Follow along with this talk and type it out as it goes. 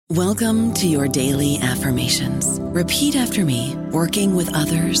Welcome to your daily affirmations. Repeat after me. Working with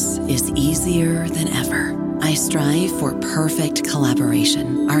others is easier than ever. I strive for perfect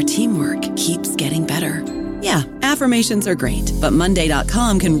collaboration. Our teamwork keeps getting better. Yeah, affirmations are great, but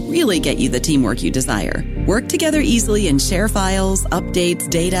Monday.com can really get you the teamwork you desire. Work together easily and share files, updates,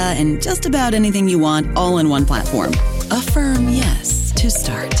 data, and just about anything you want all in one platform. Affirm yes to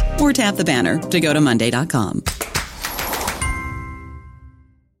start, or tap the banner to go to Monday.com.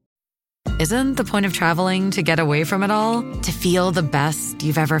 Isn't the point of traveling to get away from it all? To feel the best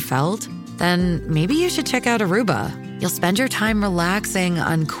you've ever felt? Then maybe you should check out Aruba. You'll spend your time relaxing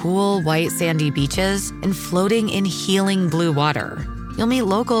on cool, white, sandy beaches and floating in healing blue water. You'll meet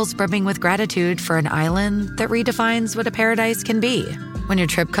locals brimming with gratitude for an island that redefines what a paradise can be. When your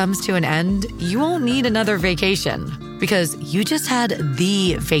trip comes to an end, you won't need another vacation because you just had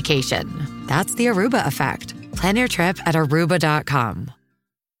the vacation. That's the Aruba effect. Plan your trip at Aruba.com.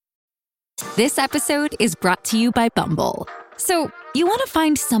 This episode is brought to you by Bumble. So, you want to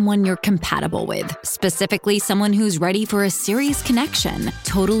find someone you're compatible with, specifically someone who's ready for a serious connection,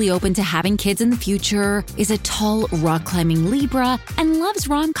 totally open to having kids in the future, is a tall, rock-climbing Libra, and loves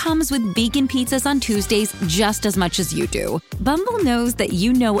rom-coms with vegan pizzas on Tuesdays just as much as you do. Bumble knows that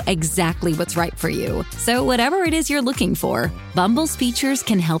you know exactly what's right for you. So whatever it is you're looking for, Bumble's features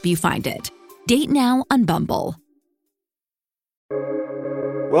can help you find it. Date now on Bumble.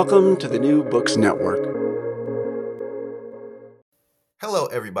 Welcome to the New Books Network. Hello,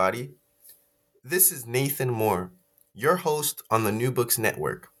 everybody. This is Nathan Moore, your host on the New Books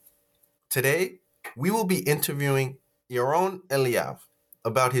Network. Today, we will be interviewing Yaron Eliav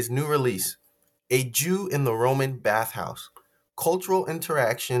about his new release, A Jew in the Roman Bathhouse, Cultural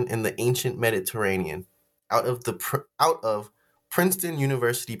Interaction in the Ancient Mediterranean, out of Princeton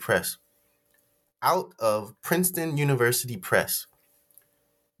University Press.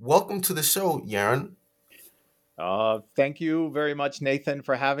 Welcome to the show, Yaron. Thank you very much, Nathan,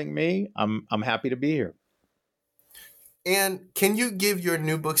 for having me. I'm happy to be here. And can you give your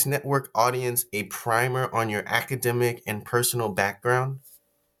New Books Network audience a primer on your academic and personal background?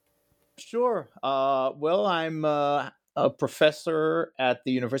 Sure. Well, I'm a professor at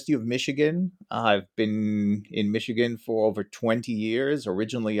the University of Michigan. I've been in Michigan for over 20 years.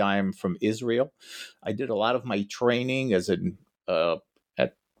 Originally, I'm from Israel. I did a lot of my training at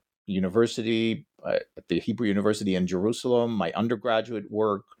university, at the Hebrew University in Jerusalem, my undergraduate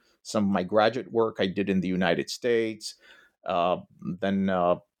work, some of my graduate work I did in the United States, then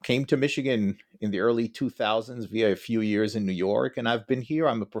came to Michigan in the early 2000s via a few years in New York, and I've been here.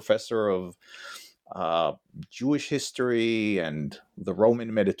 I'm a professor of Jewish history and the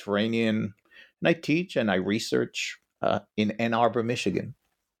Roman Mediterranean, and I teach and I research in Ann Arbor, Michigan.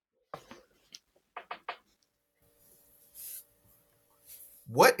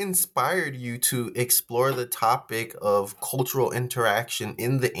 What inspired you to explore the topic of cultural interaction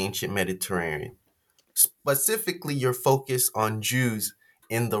in the ancient Mediterranean, specifically your focus on Jews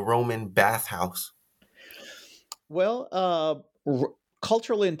in the Roman bathhouse? Well,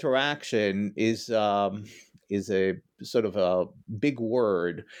 cultural interaction is a sort of a big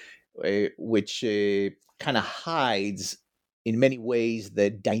word, which kind of hides in many ways the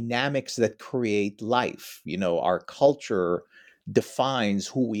dynamics that create life. You know, our culture defines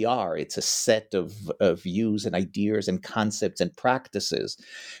who we are. It's a set of views and ideas and concepts and practices.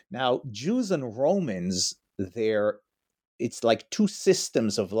 Now, Jews and Romans, it's like two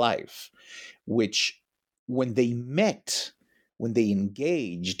systems of life, which when they met, when they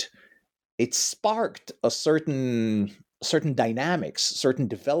engaged, it sparked a certain dynamics, certain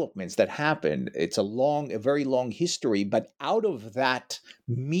developments that happened. It's a very long history, but out of that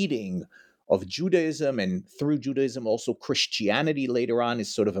meeting of Judaism, and through Judaism also Christianity later on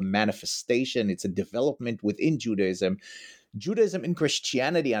is sort of a manifestation. It's a development within Judaism. Judaism and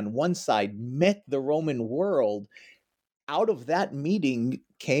Christianity on one side met the Roman world. Out of that meeting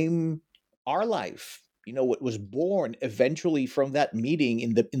came our life. You know, what was born eventually from that meeting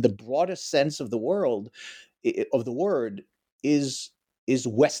in the broadest sense of the word is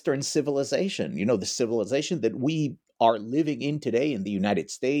Western civilization. You know, the civilization that we are living in today in the United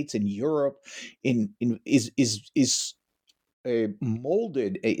States, in Europe, is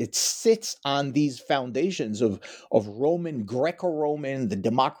molded. It sits on these foundations of Roman, Greco-Roman, the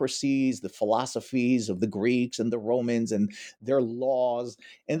democracies, the philosophies of the Greeks and the Romans and their laws,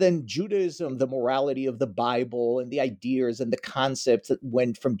 and then Judaism, the morality of the Bible and the ideas and the concepts that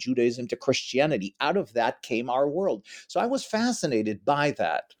went from Judaism to Christianity. Out of that came our world. So I was fascinated by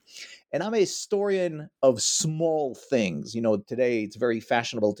that. And I'm a historian of small things. Today it's very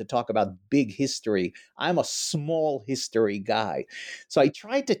fashionable to talk about big history. I'm a small history guy. So I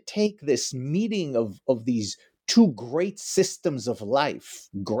tried to take this meeting of these two great systems of life,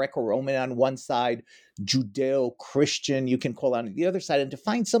 Greco-Roman on one side, Judeo-Christian, you can call on the other side, and to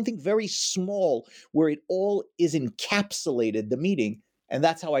find something very small where it all is encapsulated, the meeting. And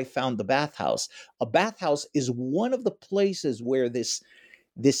that's how I found the Bathhouse. A bathhouse is one of the places where this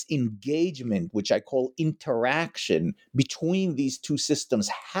engagement, which I call interaction between these two systems,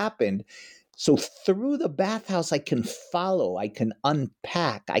 happened. So through the Bathhouse, I can follow, I can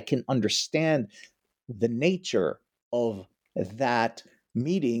unpack, I can understand the nature of that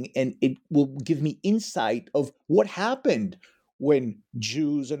meeting, and it will give me insight of what happened when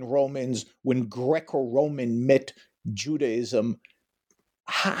Jews and Romans, when Greco-Roman met Judaism.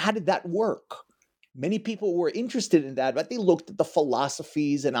 How did that work? Many people were interested in that, but they looked at the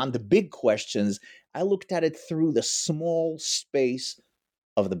philosophies and on the big questions. I looked at it through the small space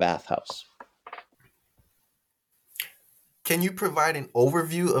of the Bathhouse. Can you provide an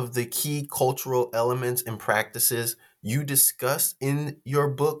overview of the key cultural elements and practices you discuss in your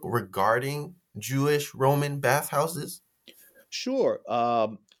book regarding Jewish Roman bathhouses? Sure.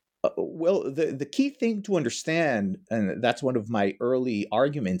 Well, the key thing to understand, and that's one of my early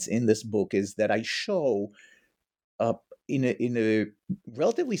arguments in this book, is that I show uh, in a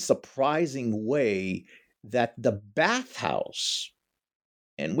relatively surprising way that the bathhouse,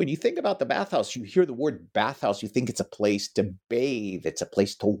 and when you think about the bathhouse, you hear the word bathhouse, you think it's a place to bathe, it's a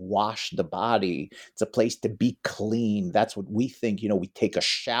place to wash the body, it's a place to be clean. That's what we think, we take a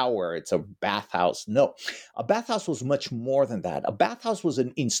shower, it's a bathhouse. No, a bathhouse was much more than that. A bathhouse was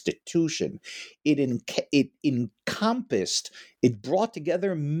an institution. It encompassed, it brought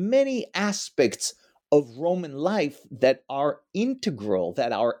together many aspects of Roman life that are integral,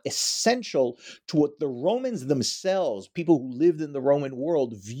 that are essential to what the Romans themselves, people who lived in the Roman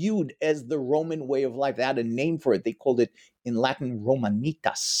world, viewed as the Roman way of life. They had a name for it. They called it in Latin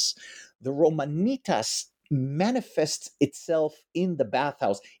Romanitas. The Romanitas manifests itself in the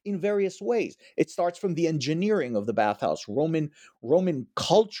bathhouse in various ways. It starts from the engineering of the bathhouse. Roman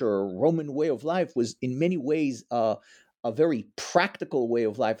culture, Roman way of life was in many ways a very practical way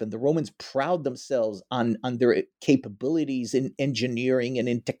of life, and the Romans proud themselves on their capabilities in engineering and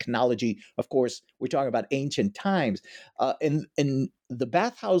in technology. Of course, we're talking about ancient times, and the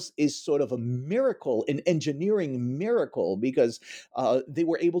bathhouse is sort of a miracle, an engineering miracle, because they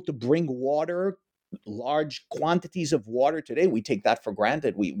were able to bring water. Large quantities of water. Today we take that for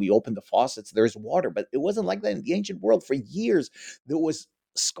granted. We open the faucets, there's water, but it wasn't like that in the ancient world. For years there was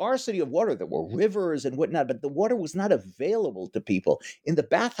scarcity of water. There were rivers and whatnot, but the water was not available to people. In the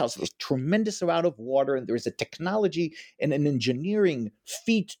bathhouse, there was a tremendous amount of water, and there is a technology and an engineering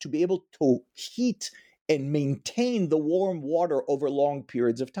feat to be able to heat and maintain the warm water over long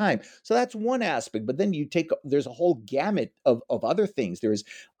periods of time. So that's one aspect. But then there's a whole gamut of other things. There's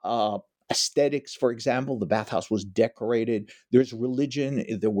aesthetics, for example. The bathhouse was decorated. There's religion.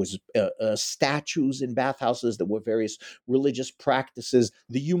 There was statues in bathhouses. There were various religious practices.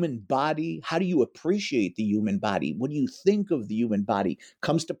 The human body. How do you appreciate the human body? What do you think of the human body?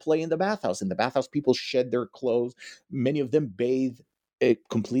 Comes to play in the bathhouse. In the bathhouse, people shed their clothes. Many of them bathe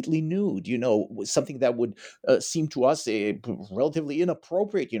completely nude, something that would seem to us relatively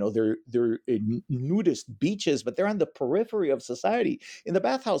inappropriate. They're nudist beaches, but they're on the periphery of society. In the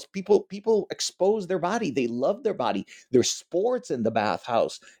bathhouse, people expose their body. They love their body. There's sports in the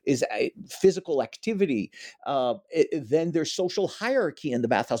bathhouse, is physical activity. Then there's social hierarchy in the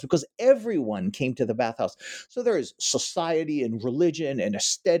bathhouse because everyone came to the bathhouse. So there's society and religion and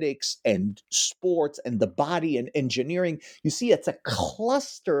aesthetics and sports and the body and engineering. You see, it's a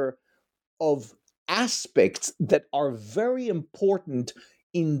cluster of aspects that are very important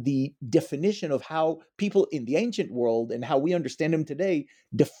in the definition of how people in the ancient world and how we understand them today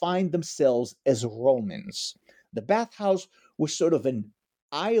define themselves as Romans. The bathhouse was sort of an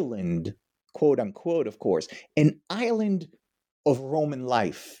island, quote unquote, of course, an island of Roman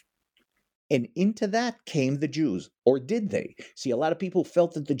life. And into that came the Jews, or did they? See, a lot of people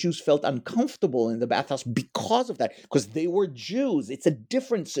felt that the Jews felt uncomfortable in the bathhouse because of that, because they were Jews. It's a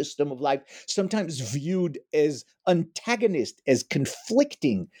different system of life, sometimes viewed as antagonist, as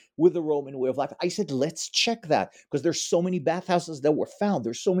conflicting with the Roman way of life. I said, let's check that, because there's so many bathhouses that were found.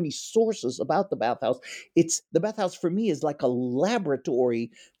 There's so many sources about the bathhouse. The bathhouse for me is like a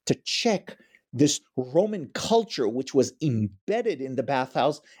laboratory to check this Roman culture, which was embedded in the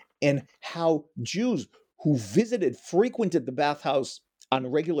bathhouse, and how Jews who frequented the bathhouse on a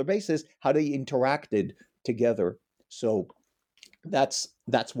regular basis, how they interacted together. So That's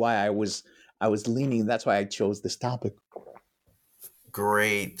why I was leaning. That's why I chose this topic.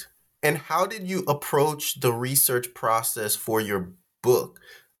 Great. And how did you approach the research process for your book?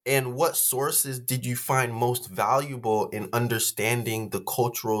 And what sources did you find most valuable in understanding the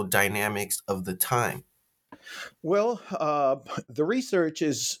cultural dynamics of the time? Well, the research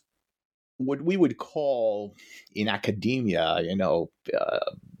is what we would call in academia,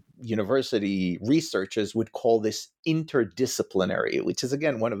 university researchers would call this interdisciplinary, which is,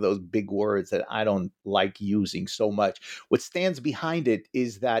 again, one of those big words that I don't like using so much. What stands behind it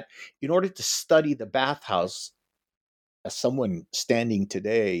is that in order to study the bathhouse, as someone standing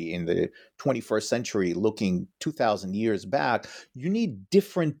today in the 21st century looking 2,000 years back, you need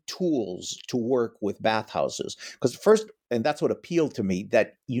different tools to work with bathhouses. Because first, and that's what appealed to me,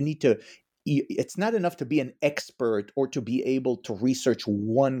 that you need to, it's not enough to be an expert or to be able to research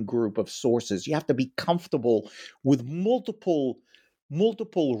one group of sources. You have to be comfortable with multiple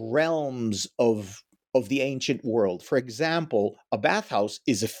realms of the ancient world. For example, a bathhouse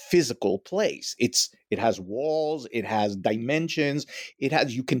is a physical place. It has walls, it has dimensions,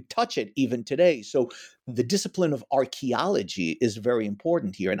 you can touch it even today. So the discipline of archaeology is very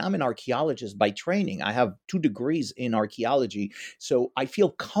important here. And I'm an archaeologist by training. I have 2 degrees in archaeology. So I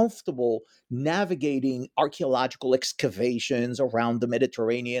feel comfortable navigating archaeological excavations around the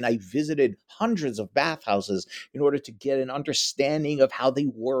Mediterranean. I visited hundreds of bathhouses in order to get an understanding of how they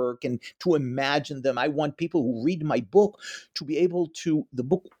work and to imagine them. I want people who read my book to be able to,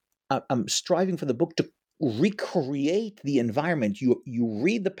 I'm striving for the book to recreate the environment. You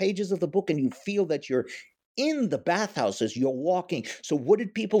read the pages of the book and you feel that you're in the bathhouses, you're walking. So what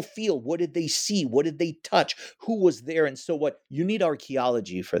did people feel? What did they see? What did they touch? Who was there? And so what? You need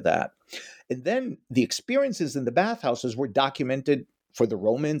archaeology for that. And then the experiences in the bathhouses were documented for the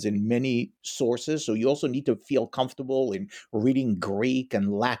Romans in many sources. So you also need to feel comfortable in reading Greek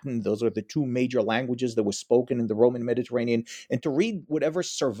and Latin. Those are the 2 major languages that were spoken in the Roman Mediterranean. And to read whatever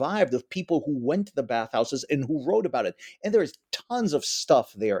survived of people who went to the bathhouses and who wrote about it. And there's tons of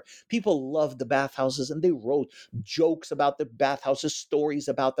stuff there. People loved the bathhouses and they wrote jokes about the bathhouses, stories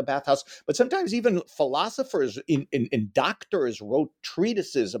about the bathhouse. But sometimes even philosophers and doctors wrote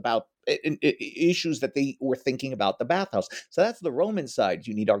treatises about issues that they were thinking about the bathhouse. So that's the Roman side.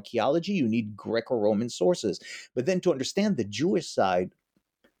 You need archaeology, you need Greco-Roman sources. But then to understand the Jewish side,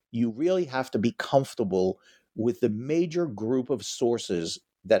 you really have to be comfortable with the major group of sources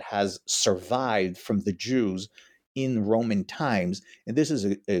that has survived from the Jews in Roman times. And this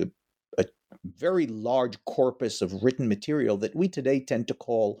is a very large corpus of written material that we today tend to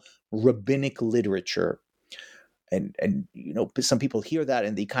call rabbinic literature. And some people hear that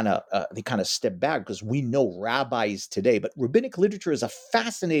and they kind of step back because we know rabbis today, but rabbinic literature is a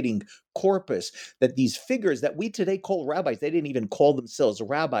fascinating corpus that these figures that we today call rabbis, they didn't even call themselves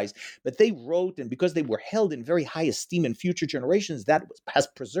rabbis, but they wrote, and because they were held in very high esteem in future generations, that has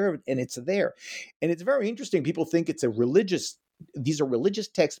preserved and it's there. And it's very interesting. People think these are religious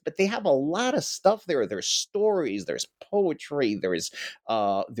texts, but they have a lot of stuff there. There's stories, there's poetry, there's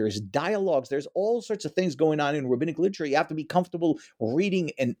dialogues, there's all sorts of things going on in rabbinic literature. You have to be comfortable reading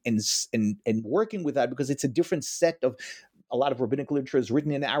and working with that because it's a different set of. A lot of rabbinic literature is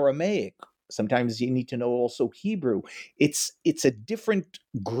written in Aramaic. Sometimes you need to know also Hebrew. It's a different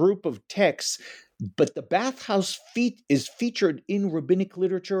group of texts, but the bathhouse is featured in rabbinic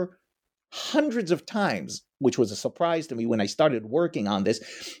literature hundreds of times, which was a surprise to me when I started working on this.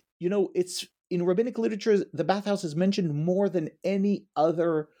 It's in rabbinic literature, the bathhouse is mentioned more than any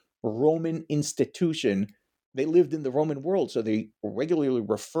other Roman institution. They lived in the Roman world, so they regularly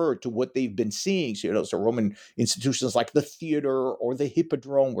refer to what they've been seeing. So Roman institutions like the theater or the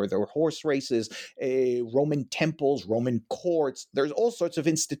hippodrome, where there were horse races, Roman temples, Roman courts. There's all sorts of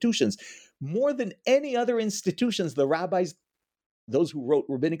institutions. More than any other institutions, the rabbis, those who wrote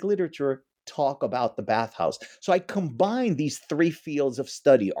rabbinic literature, talk about the bathhouse. So I combine these 3 fields of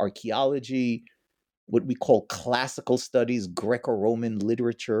study: archaeology, what we call classical studies, Greco-Roman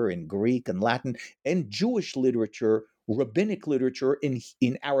literature in Greek and Latin, and Jewish literature, rabbinic literature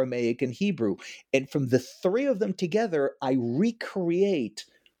in Aramaic and Hebrew. And from the 3 of them together, I recreate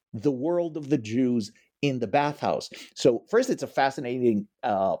the world of the Jews in the bathhouse. So first, it's a fascinating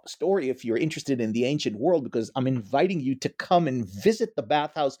story if you're interested in the ancient world, because I'm inviting you to come and visit the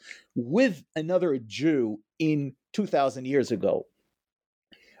bathhouse with another Jew in 2,000 years ago.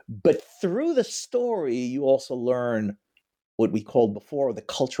 But through the story, you also learn what we called before the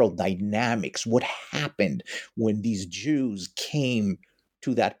cultural dynamics, what happened when these Jews came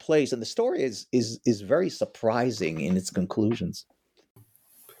to that place. And the story is very surprising in its conclusions.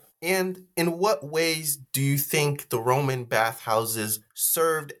 And in what ways do you think the Roman bathhouses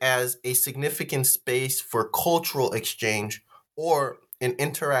served as a significant space for cultural exchange or an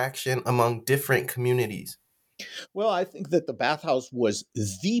interaction among different communities? Well, I think that the bathhouse was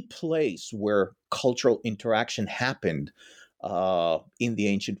the place where cultural interaction happened in the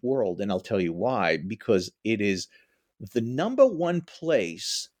ancient world. And I'll tell you why. Because it is the number one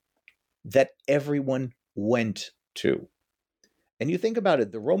place that everyone went to. And you think about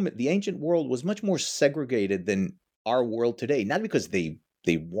it, the ancient world was much more segregated than our world today. Not because they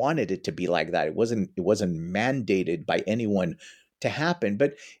wanted it to be like that. It wasn't mandated by anyone to happen,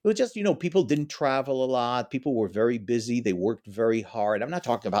 but it was just, people didn't travel a lot. People were very busy. They worked very hard. I'm not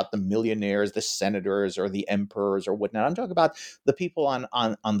talking about the millionaires, the senators, or the emperors or whatnot. I'm talking about the people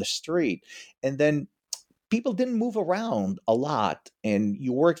on the street. And then people didn't move around a lot, and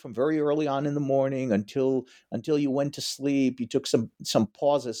you worked from very early on in the morning until you went to sleep. You took some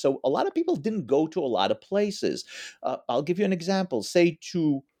pauses, so a lot of people didn't go to a lot of places. I'll give you an example. Say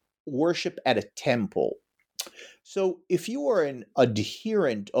to worship at a temple. So if you were an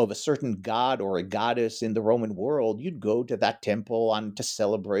adherent of a certain god or a goddess in the Roman world, you'd go to that temple to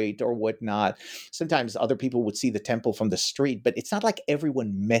celebrate or whatnot. Sometimes other people would see the temple from the street, but it's not like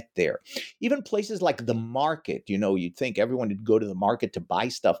everyone met there. Even places like the market, you'd think everyone would go to the market to buy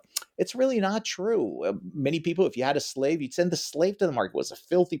stuff. It's really not true. Many people, if you had a slave, you'd send the slave to the market. It was a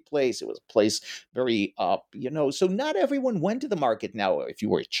filthy place. It was a place very, so not everyone went to the market. Now, if you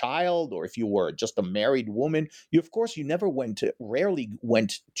were a child or if you were just a married woman, you rarely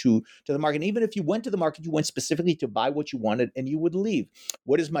went to the market. And even if you went to the market, you went specifically to buy what you wanted and you would leave.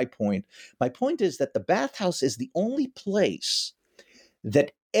 What is my point? My point is that the bathhouse is the only place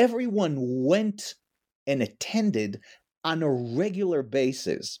that everyone went and attended on a regular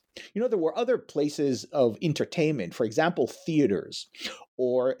basis. There were other places of entertainment, for example, theaters,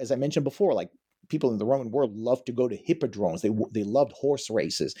 or as I mentioned before, like people in the Roman world loved to go to hippodromes. They loved horse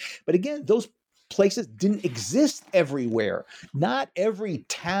races. But again, those places didn't exist everywhere. Not every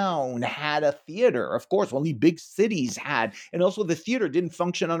town had a theater. Of course, only big cities had. And also the theater didn't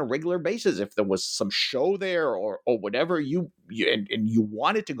function on a regular basis. If there was some show there or whatever, you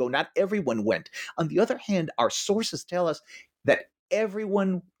wanted to go, not everyone went. On the other hand, our sources tell us that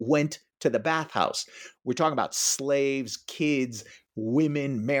everyone went to the bathhouse. We're talking about slaves, kids,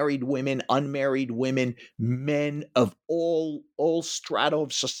 women, married women, unmarried women, men of all strata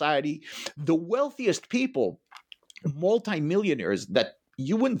of society. The wealthiest people, multimillionaires that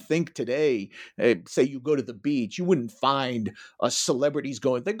you wouldn't think today, say you go to the beach, you wouldn't find celebrities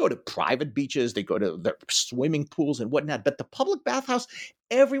going. They go to private beaches, they go to the swimming pools and whatnot. But the public bathhouse,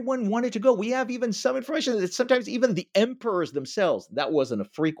 everyone wanted to go. We have even some information that sometimes even the emperors themselves, that wasn't a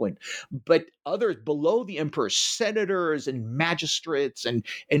frequent, but others below the emperors, senators and magistrates and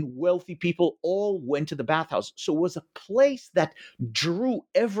wealthy people all went to the bathhouse. So it was a place that drew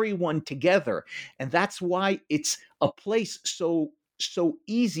everyone together. And that's why it's a place so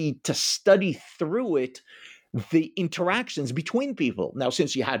easy to study through it, the interactions between people. Now,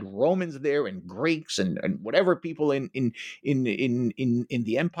 since you had Romans there and Greeks and whatever people in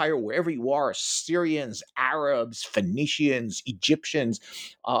the empire, wherever you are, Syrians, Arabs, Phoenicians, Egyptians,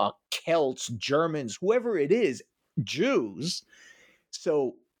 Celts, Germans, whoever it is, Jews.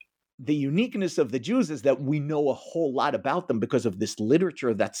 So the uniqueness of the Jews is that we know a whole lot about them because of this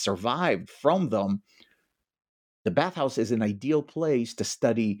literature that survived from them. The bathhouse is an ideal place to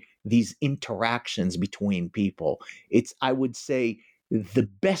study these interactions between people. It's, I would say, the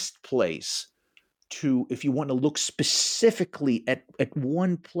best place if you want to look specifically at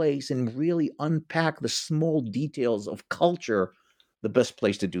one place and really unpack the small details of culture, the best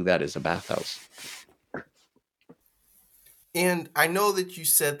place to do that is a bathhouse. And I know that you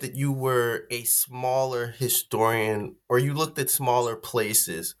said that you were a smaller historian, or you looked at smaller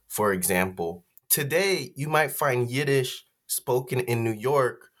places, for example. Today, you might find Yiddish spoken in New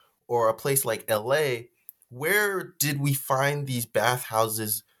York or a place like LA. Where did we find these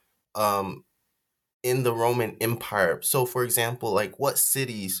bathhouses in the Roman Empire? So, for example, like what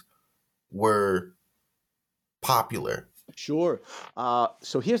cities were popular? Sure.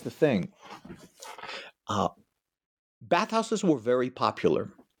 So here's the thing. Bathhouses were very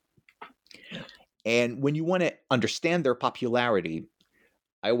popular. And when you want to understand their popularity,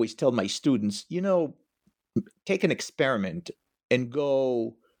 I always tell my students, take an experiment and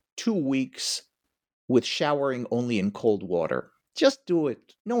go 2 weeks with showering only in cold water Just do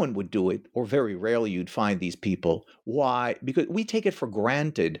it. No one would do it, or very rarely you'd find these people. Why? Because we take it for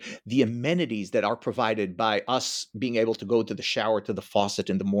granted, the amenities that are provided by us being able to go to the shower, to the faucet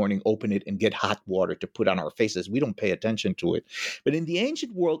in the morning, open it, and get hot water to put on our faces. We don't pay attention to it. But in the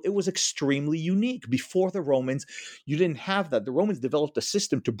ancient world, it was extremely unique. Before the Romans, you didn't have that. The Romans developed a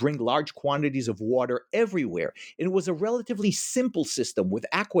system to bring large quantities of water everywhere. And it was a relatively simple system with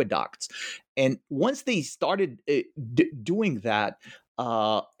aqueducts. And once they started doing that,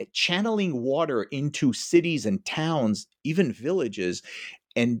 channeling water into cities and towns, even villages,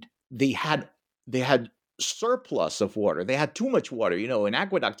 and they had surplus of water. They had too much water. An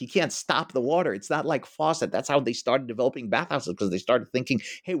aqueduct, you can't stop the water. It's not like faucet. That's how they started developing bathhouses, because they started thinking,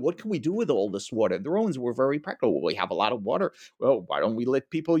 hey, what can we do with all this water? The Romans were very practical. Well, we have a lot of water. Well, why don't we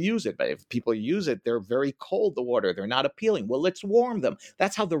let people use it? But if people use it, they're very cold, the water. They're not appealing. Well, let's warm them.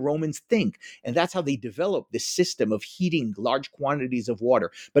 That's how the Romans think. And that's how they developed this system of heating large quantities of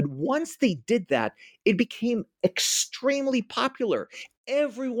water. But once they did that, it became extremely popular.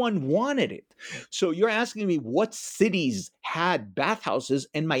 Everyone wanted it. So you're asking me what cities had bathhouses,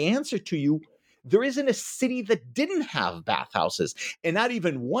 and my answer to you, there isn't a city that didn't have bathhouses, and not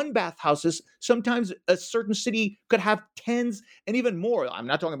even one bathhouses. Sometimes a certain city could have tens and even more. I'm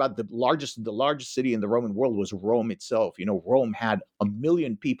not talking about the largest city in the Roman world was Rome itself. Rome had 1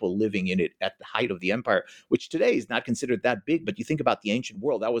 million people living in it at the height of the empire, which today is not considered that big. But you think about the ancient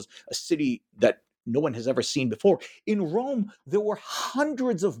world, that was a city that no one has ever seen before. In Rome, there were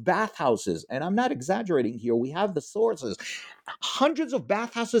hundreds of bathhouses, and I'm not exaggerating here. We have the sources. Hundreds of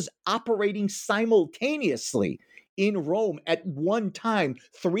bathhouses operating simultaneously in Rome at one time.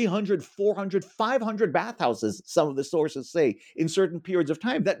 300, 400, 500 bathhouses, some of the sources say, in certain periods of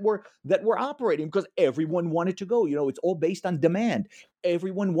time that were operating, because everyone wanted to go. It's all based on demand.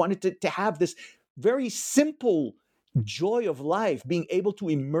 Everyone wanted to have this very simple joy of life, being able to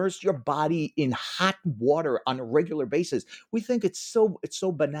immerse your body in hot water on a regular basis. We think it's so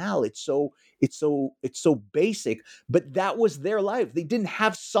banal, it's so basic, but that was their life. They didn't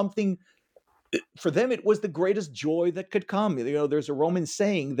have something. For them, it was the greatest joy that could come. There's a Roman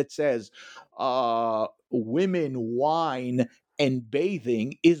saying that says, women, wine, and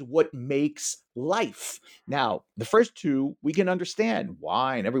bathing is what makes life. Now, the first two, we can understand.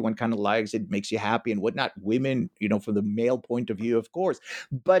 Wine, everyone kind of likes it, makes you happy and whatnot. Women, from the male point of view, of course.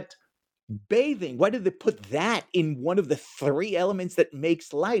 But bathing, why did they put that in one of the three elements that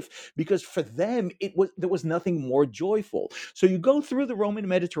makes life? Because for them, there was nothing more joyful. So you go through the Roman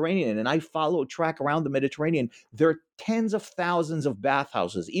Mediterranean, and I track around the Mediterranean. There are tens of thousands of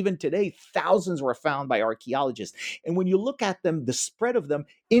bathhouses. Even today, thousands were found by archaeologists. And when you look at them, the spread of them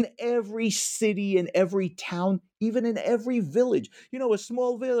in every city, in every town, even in every village, a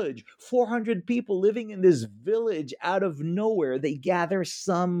small village, 400 people living in this village out of nowhere, they gather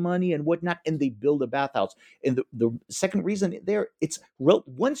some money and whatnot, and they build a bathhouse. And the second reason there,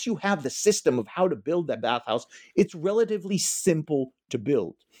 once you have the system of how to build that bathhouse, it's relatively simple to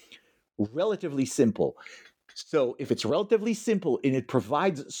build. Relatively simple. So if it's relatively simple and it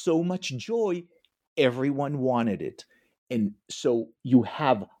provides so much joy, everyone wanted it. And so you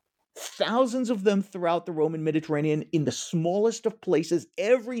have thousands of them throughout the Roman Mediterranean in the smallest of places.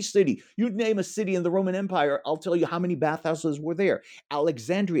 Every city, you name a city in the Roman Empire, I'll tell you how many bathhouses were there.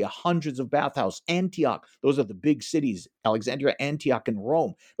 Alexandria, hundreds of bathhouses. Antioch, those are the big cities. Alexandria, Antioch, and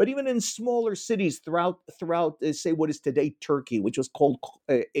Rome. But even in smaller cities throughout, say, what is today Turkey, which was called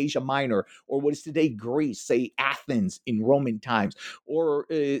Asia Minor, or what is today Greece, say Athens in Roman times, or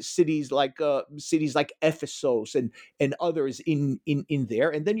cities like Ephesus and others in there.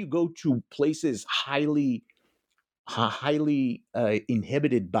 And then you go to places highly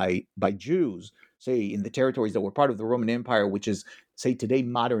inhabited by Jews, say in the territories that were part of the Roman Empire, which is, say, today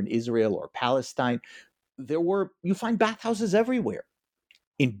modern Israel or Palestine. You find bathhouses everywhere,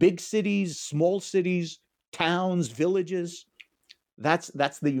 in big cities, small cities, towns, villages. That's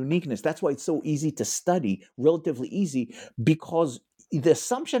the uniqueness. That's why it's so easy to study, relatively easy, because the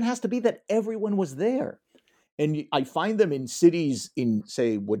assumption has to be that everyone was there. And I find them in cities in,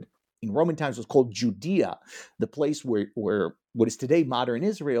 say, what in Roman times was called Judea, the place where what is today modern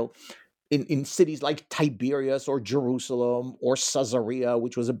Israel, in cities like Tiberias or Jerusalem or Caesarea,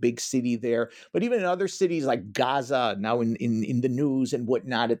 which was a big city there. But even in other cities like Gaza, now in the news and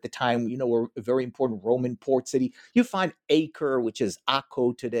whatnot at the time, were a very important Roman port city. You find Acre, which is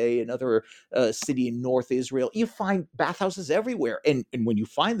Akko today, another city in North Israel. You find bathhouses everywhere. And when you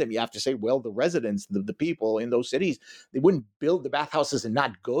find them, you have to say, well, the residents, the people in those cities, they wouldn't build the bathhouses and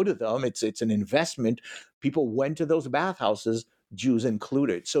not go to them. It's an investment. People went to those bathhouses, Jews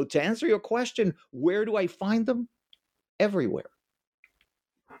included. So to answer your question, where do I find them? Everywhere.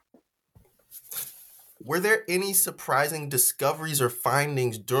 Were there any surprising discoveries or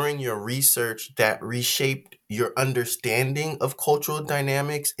findings during your research that reshaped your understanding of cultural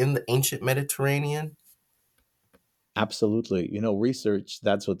dynamics in the ancient Mediterranean? Absolutely. Research,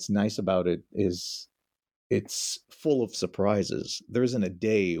 that's what's nice about it, is it's full of surprises. There isn't a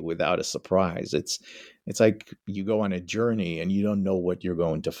day without a surprise. It's like you go on a journey and you don't know what you're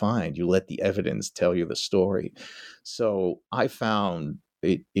going to find. You let the evidence tell you the story. So I found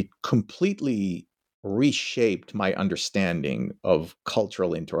it completely reshaped my understanding of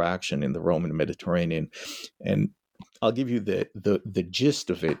cultural interaction in the Roman Mediterranean. And I'll give you the gist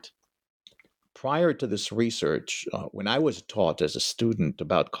of it. Prior to this research, when I was taught as a student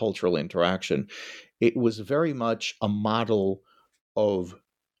about cultural interaction, it was very much a model of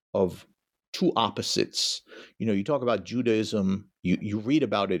of two opposites. You talk about Judaism, you read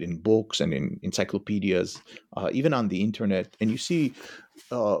about it in books and in encyclopedias, even on the internet, and you see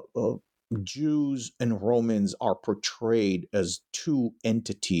uh, uh, Jews and Romans are portrayed as two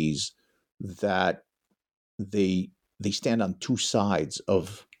entities that they stand on two sides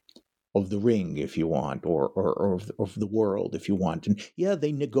of the ring, if you want, or of the world, if you want. And yeah,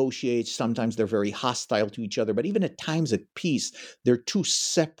 they negotiate. Sometimes they're very hostile to each other, but even at times at peace, they're two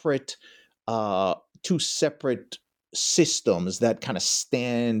separate systems that kind of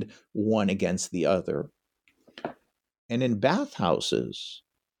stand one against the other. And in bathhouses,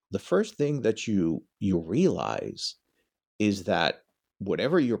 the first thing that you realize is that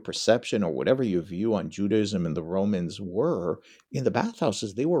whatever your perception or whatever your view on Judaism and the Romans were, in the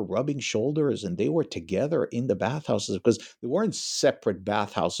bathhouses, they were rubbing shoulders and they were together in the bathhouses, because there weren't separate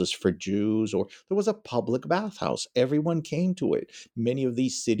bathhouses for Jews, or there was a public bathhouse. Everyone came to it. Many of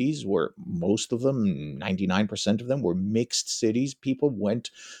these cities were, most of them, 99% of them, were mixed cities. People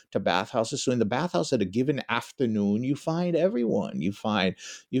went to bathhouses. So in the bathhouse at a given afternoon, you find everyone. You find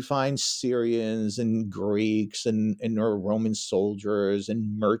Syrians and Greeks and Roman soldiers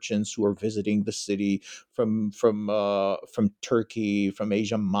and merchants who are visiting the city from Turkey, from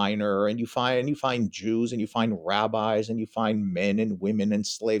Asia Minor, and you find Jews and you find rabbis and you find men and women and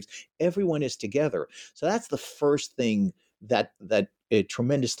slaves. Everyone is together. So that's the first thing that it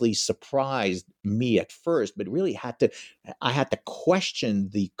tremendously surprised me at first, but really I had to question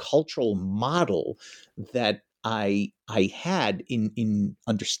the cultural model that I had in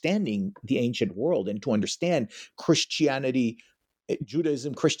understanding the ancient world, and to understand Christianity,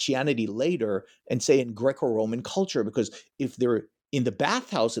 Judaism, Christianity later, and say in Greco-Roman culture, because if they're in the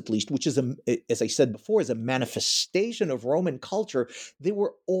bathhouse, at least, which is, as I said before, is a manifestation of Roman culture, they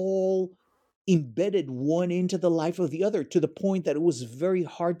were all embedded one into the life of the other, to the point that it was very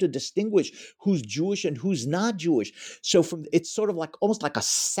hard to distinguish who's Jewish and who's not Jewish. So it's sort of like almost like a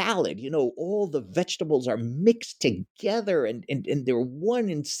salad, all the vegetables are mixed together and they're one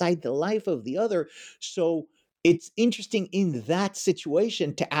inside the life of the other. So it's interesting in that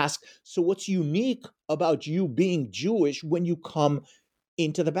situation to ask, so what's unique about you being Jewish when you come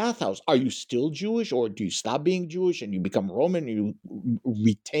into the bathhouse? Are you still Jewish, or do you stop being Jewish and you become Roman and you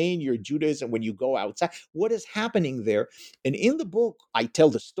retain your Judaism when you go outside? What is happening there? And in the book, I tell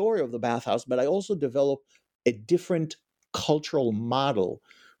the story of the bathhouse, but I also develop a different cultural model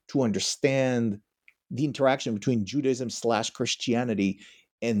to understand the interaction between Judaism / Christianity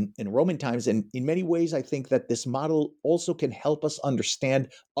in Roman times. And in many ways, I think that this model also can help us understand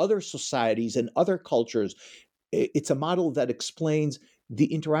other societies and other cultures. It's a model that explains the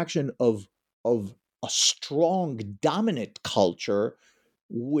interaction of a strong dominant culture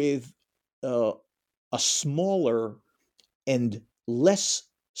with uh, a smaller and less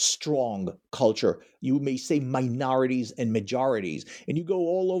strong culture. You may say minorities and majorities. And you go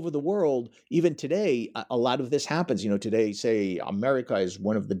all over the world, even today, a lot of this happens. Today, say, America is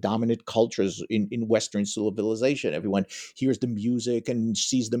one of the dominant cultures in Western civilization. Everyone hears the music and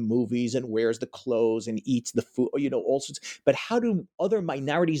sees the movies and wears the clothes and eats the food, all sorts. But how do other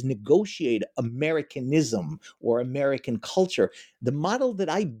minorities negotiate Americanism or American culture? The model that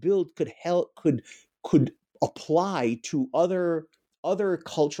I built could apply to other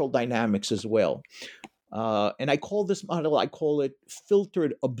cultural dynamics as well. And I call this model, I call it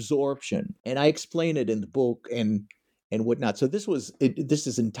filtered absorption. And I explain it in the book and whatnot. So this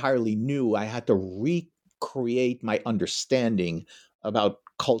is entirely new. I had to recreate my understanding about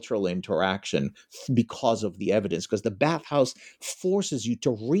cultural interaction because of the evidence, because the bathhouse forces you to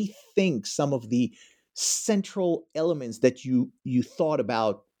rethink some of the central elements that you thought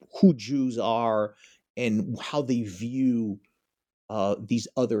about who Jews are and how they view these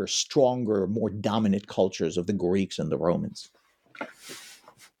other stronger, more dominant cultures of the Greeks and the Romans.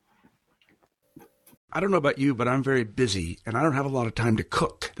 I don't know about you, but I'm very busy and I don't have a lot of time to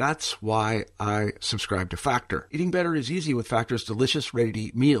cook. That's why I subscribe to Factor. Eating better is easy with Factor's delicious,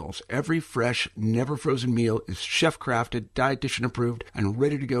 ready-to-eat meals. Every fresh, never frozen meal is chef-crafted, dietitian approved, and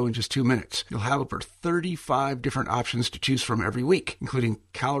ready to go in just 2 minutes. You'll have over 35 different options to choose from every week, including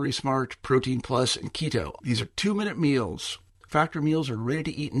Calorie Smart, Protein Plus, and Keto. These are 2-minute meals. Factor meals are ready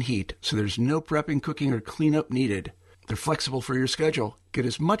to eat and heat, so there's no prepping, cooking, or cleanup needed. They're flexible for your schedule. Get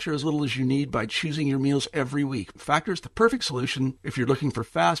as much or as little as you need by choosing your meals every week. Factor is the perfect solution if you're looking for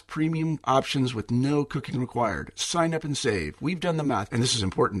fast, premium options with no cooking required. Sign up and save. We've done the math, and this is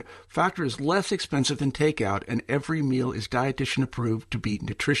important. Factor is less expensive than takeout, and every meal is dietitian approved to be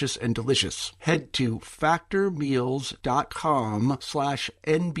nutritious and delicious. Head to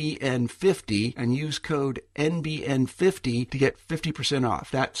factormeals.com/NBN50 and use code NBN50 to get 50%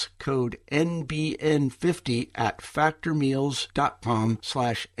 off. That's code NBN50 at factormeals.com/NBN50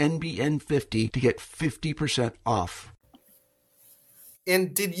 to get 50% off.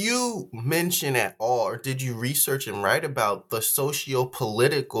 And did you mention at all, or did you research and write about the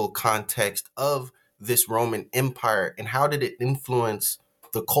socio-political context of this Roman Empire, and how did it influence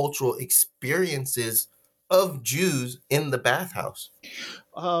the cultural experiences of Jews in the Bathhouse?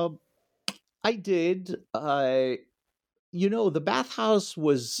 I did. The Bathhouse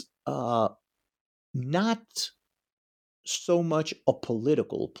was not so much a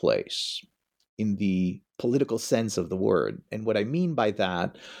political place in the political sense of the word. And what I mean by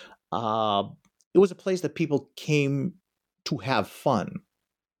that, it was a place that people came to have fun.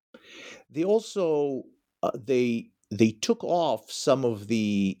 They also they took off some of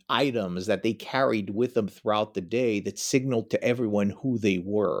the items that they carried with them throughout the day that signaled to everyone who they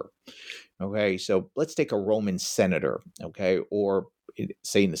were. Okay, so let's take a Roman senator, okay, or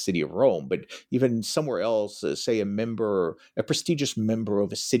say in the city of Rome, but even somewhere else, say a prestigious member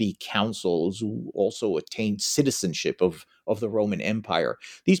of a city council who also attained citizenship of the Roman Empire.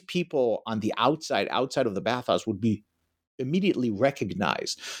 These people on the outside of the Bathhouse would be immediately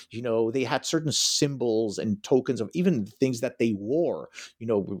recognized. They had certain symbols and tokens of even things that they wore.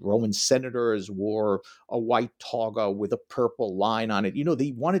 Roman senators wore a white toga with a purple line on it.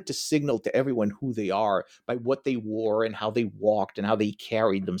 They wanted to signal to everyone who they are by what they wore and how they walked and how they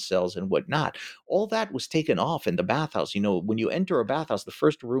carried themselves and whatnot. All that was taken off in the Bathhouse. When you enter a bathhouse, the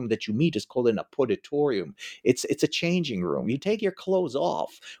first room that you meet is called an apoditorium. It's a changing room. You take your clothes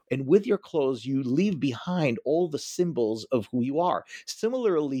off, and with your clothes, you leave behind all the symbols of who you are.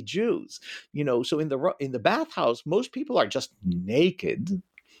 Similarly, Jews, so in the Bathhouse, most people are just naked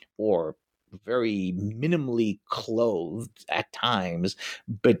or very minimally clothed at times,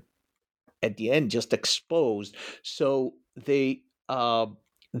 but at the end just exposed. So they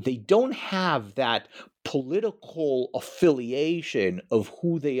don't have that political affiliation of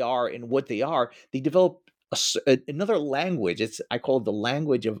who they are and what they are. They develop another language. I call it the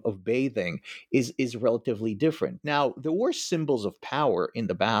language of bathing is relatively different. Now, there were symbols of power in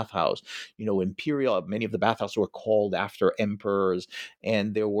the Bathhouse. Imperial. Many of the bathhouses were called after emperors,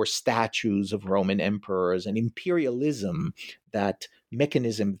 and there were statues of Roman emperors. And imperialism, that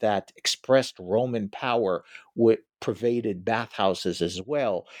mechanism that expressed Roman power, pervaded bathhouses as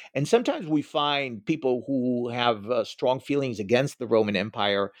well. And sometimes we find people who have strong feelings against the Roman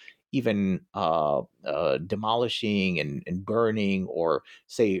Empire even demolishing and burning, or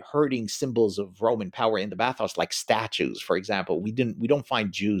say hurting symbols of Roman power in the Bathhouse, like statues, for example. We don't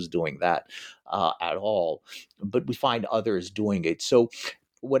find Jews doing that at all, but we find others doing it. So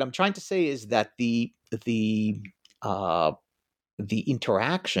what I'm trying to say is that the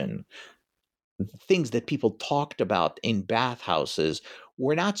interaction, things that people talked about in bathhouses,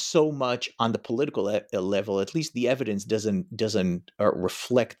 were not so much on the political level. At least the evidence doesn't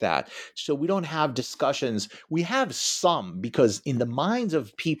reflect that. So we don't have discussions. We have some, because in the minds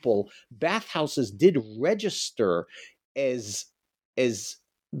of people, bathhouses did register as the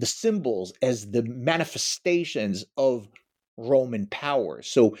symbols, as the manifestations of Roman power.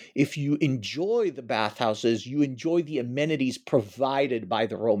 So if you enjoy the bathhouses, you enjoy the amenities provided by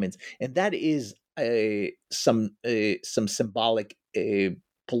the Romans, and that is some symbolic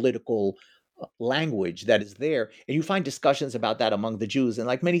political language that is there. And you find discussions about that among the Jews. And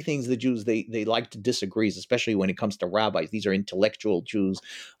like many things, the Jews, they like to disagree, especially when it comes to rabbis. These are intellectual Jews,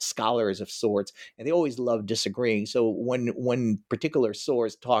 scholars of sorts, and they always love disagreeing. So when particular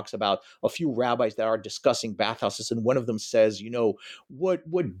source talks about a few rabbis that are discussing bathhouses, and one of them says,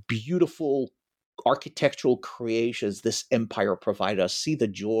 what beautiful architectural creations this empire provided us. See the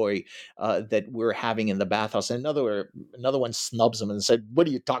joy that we're having in the bathhouse. And another one snubs him and said, "What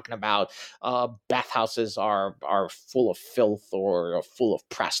are you talking about? Bathhouses are full of filth or full of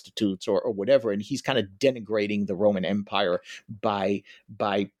prostitutes or whatever." And he's kind of denigrating the Roman Empire by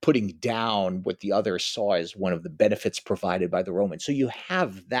putting down what the others saw as one of the benefits provided by the Romans. So you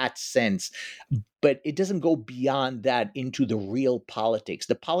have that sense, but it doesn't go beyond that into the real politics.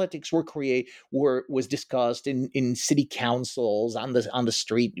 The politics was discussed in city councils on the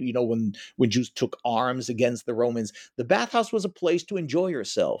street. When Jews took arms against the Romans, the bathhouse was a place to enjoy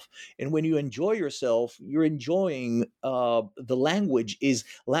yourself. And when you enjoy yourself, you're enjoying the language is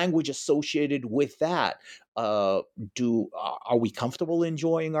language associated with that. Are we comfortable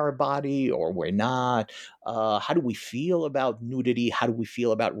enjoying our body or we're not? How do we feel about nudity? How do we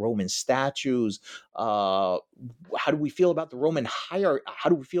feel about Roman statues? How do we feel about the Roman hierarchy? How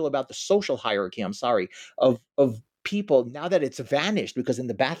do we feel about the social hierarchy? I'm sorry, of people now that it's vanished, because in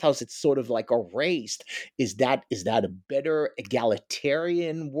the bathhouse it's sort of like erased. Is that a better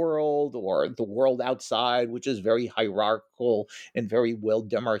egalitarian world, or the world outside, which is very hierarchical and very well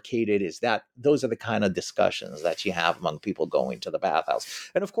demarcated? Those are the kind of discussions that you have among people going to the bathhouse.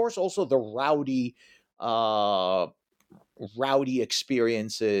 And of course also the rowdy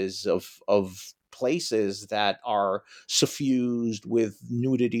experiences of places that are suffused with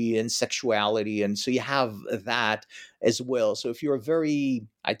nudity and sexuality, and so you have that as well. So if you're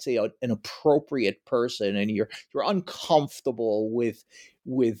I'd say an appropriate person, and you're uncomfortable with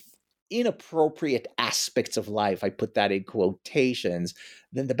inappropriate aspects of life, I put that in quotations,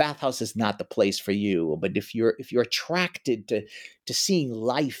 then the bathhouse is not the place for you. But if you're attracted to seeing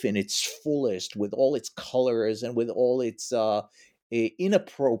life in its fullest, with all its colors and with all its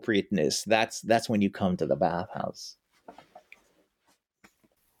inappropriateness, that's when you come to the bathhouse.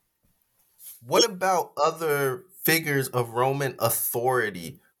 What about other figures of Roman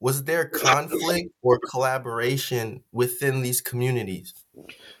authority? Was there conflict or collaboration within these communities?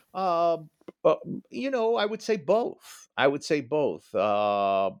 I would say both.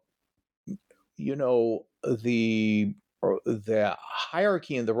 The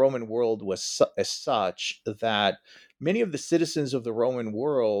hierarchy in the Roman world was as such that many of the citizens of the Roman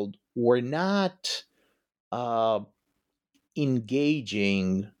world were not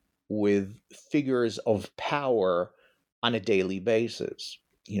engaging with figures of power on a daily basis.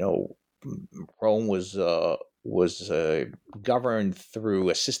 Rome was governed through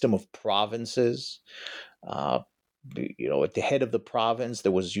a system of provinces. At the head of the province,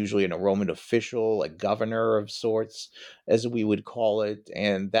 there was usually a Roman official, a governor of sorts, as we would call it,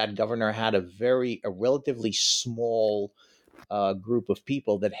 and that governor had a relatively small group of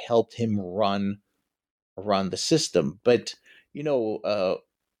people that helped him run the system. But a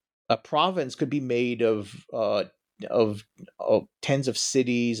province could be made of tens of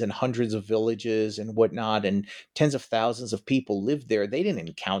cities and hundreds of villages and whatnot, and tens of thousands of people lived there. They didn't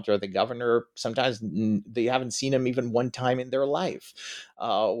encounter the governor. Sometimes they haven't seen him even one time in their life,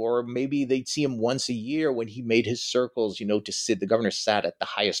 or maybe they'd see him once a year when he made his circles. To sit. The governor sat at the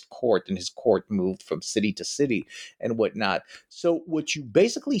highest court, and his court moved from city to city and whatnot. So what you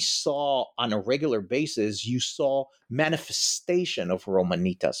basically saw on a regular basis, you saw manifestation of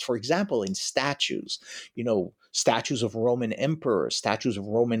Romanitas. For example, in statues, statues of Roman emperors, statues of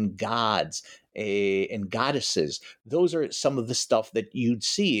Roman gods and goddesses. Those are some of the stuff that you'd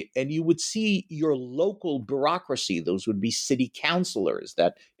see. And you would see your local bureaucracy. Those would be city councilors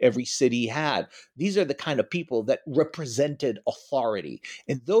that every city had. These are the kind of people that represented authority.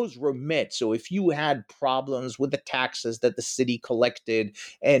 And those were met. So if you had problems with the taxes that the city collected,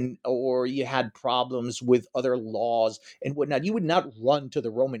 or you had problems with other laws and whatnot, you would not run to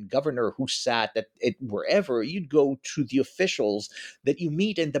the Roman governor who sat at wherever. You'd go to the officials that you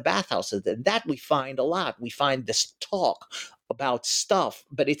meet in the bathhouses. And that we find a lot. We find this talk about stuff,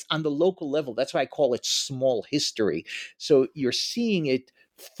 but it's on the local level. That's why I call it small history. So you're seeing it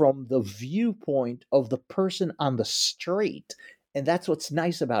from the viewpoint of the person on the street. And that's what's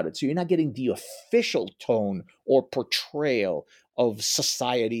nice about it. So you're not getting the official tone or portrayal of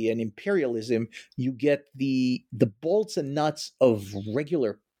society and imperialism. You get the bolts and nuts of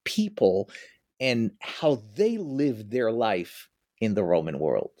regular people and how they lived their life in the Roman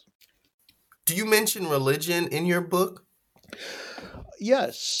world. Do you mention religion in your book?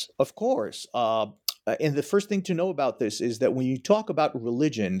 Yes, of course. And the first thing to know about this is that when you talk about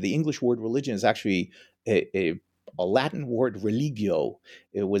religion, the English word religion is actually a Latin word religio.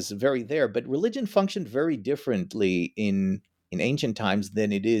 It was very there, but religion functioned very differently in ancient times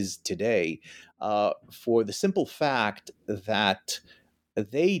than it is today, for the simple fact that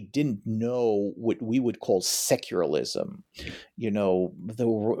they didn't know what we would call secularism. There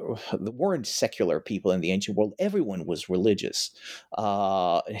weren't secular people in the ancient world. Everyone was religious,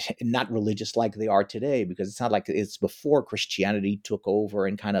 not religious like they are today, because it's not like it's before Christianity took over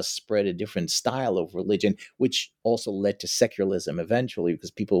and kind of spread a different style of religion, which also led to secularism eventually,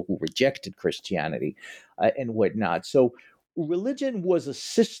 because people who rejected Christianity and whatnot. So religion was a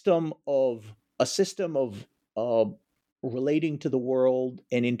system of uh, relating to the world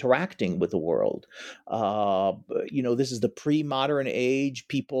and interacting with the world. This is the pre-modern age.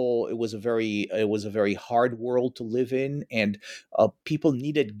 It was a very hard world to live in, and people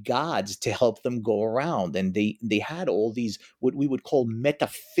needed gods to help them go around. And they had all these what we would call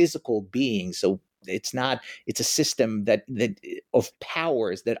metaphysical beings. So it's a system that of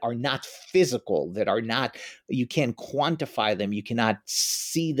powers that are not physical, that are not, you can't quantify them, you cannot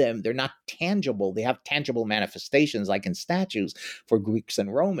see them, they're not tangible. They have tangible manifestations like in statues for Greeks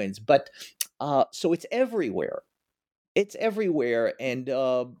and Romans, but so it's everywhere. It's everywhere. And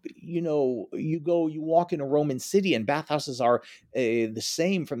you walk in a Roman city, and bathhouses are the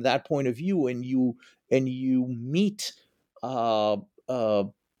same from that point of view, and you meet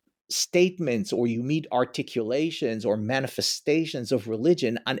statements, or you meet articulations or manifestations of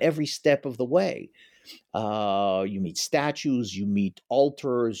religion on every step of the way. You meet statues, you meet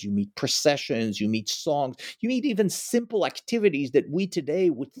altars, you meet processions, you meet songs, you meet even simple activities that we today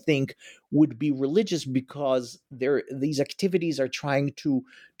would think would be religious, because these activities are trying to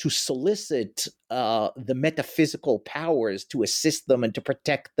solicit the metaphysical powers to assist them and to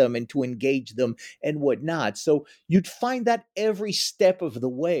protect them and to engage them and whatnot. So you'd find that every step of the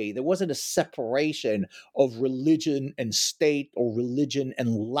way. There wasn't a separation of religion and state, or religion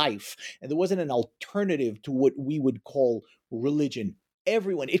and life, and there wasn't an alternative to what we would call religion.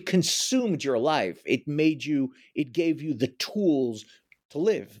 It consumed your life. It gave you the tools to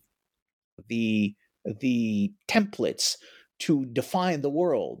live, the templates to define the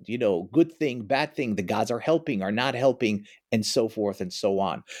world, good thing, bad thing, the gods are helping, are not helping, and so forth and so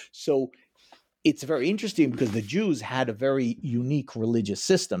on. So it's very interesting, because the Jews had a very unique religious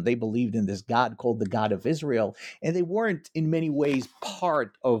system. They believed in this God called the God of Israel, and they weren't in many ways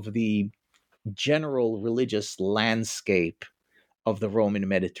part of the general religious landscape of the Roman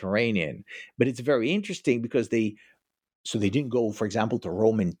Mediterranean. But it's very interesting, because they didn't go, for example, to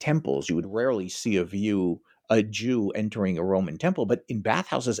Roman temples. You would rarely see a Jew entering a Roman temple, but in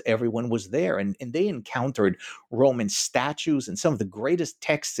bathhouses, everyone was there, and they encountered Roman statues. And some of the greatest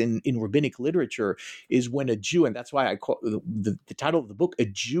texts in rabbinic literature is when a Jew, and that's why I call the title of the book, "A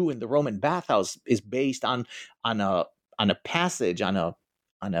Jew in the Roman Bathhouse," is based on a passage, on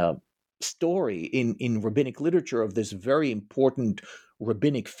a story in rabbinic literature of this very important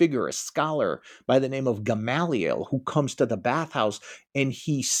rabbinic figure, a scholar by the name of Gamaliel, who comes to the bathhouse, and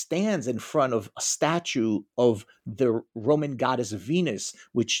he stands in front of a statue of the Roman goddess Venus,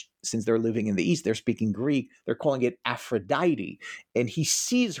 which, since they're living in the East, they're speaking Greek, they're calling it Aphrodite. And he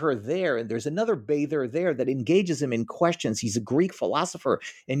sees her there, and there's another bather there that engages him in questions. He's a Greek philosopher,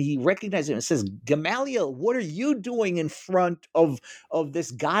 and he recognizes him and says, "Gamaliel, what are you doing in front of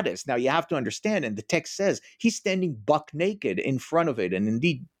this goddess?" Now, you have to understand, and the text says he's standing buck naked in front of it. And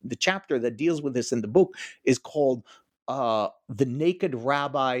indeed, the chapter that deals with this in the book is called "The Naked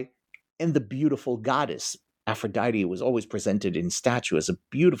Rabbi and the Beautiful Goddess." Aphrodite was always presented in statue as a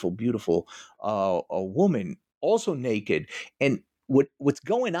beautiful, beautiful a woman, also naked. And what's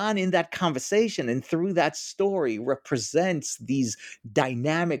going on in that conversation and through that story represents these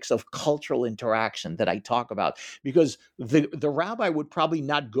dynamics of cultural interaction that I talk about, because the rabbi would probably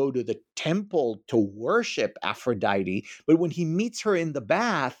not go to the temple to worship Aphrodite, but when he meets her in the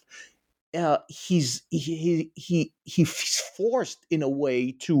bath, he's forced in a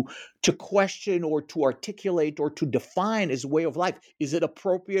way to question, or to articulate, or to define his way of life. Is it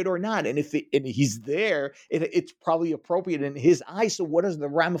appropriate or not? And if he's there, it's probably appropriate in his eyes. So what are the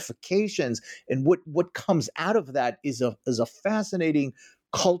ramifications, and what comes out of that is a fascinating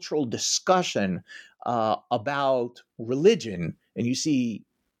cultural discussion about religion. And you see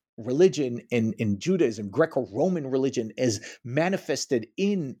religion in Judaism, Greco-Roman religion, is manifested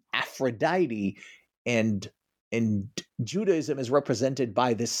in Aphrodite, and Judaism is represented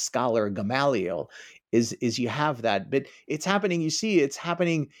by this scholar Gamaliel. Is you have that, but it's happening. You see, it's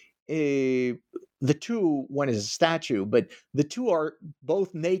happening. The two, one is a statue, but the two are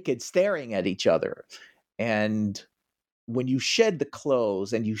both naked, staring at each other, and when you shed the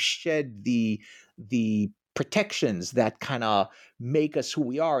clothes and you shed the protections that kind of make us who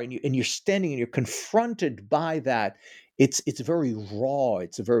we are, and you're standing and you're confronted by that, it's very raw.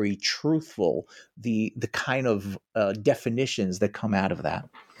 It's very truthful. The kind of definitions that come out of that.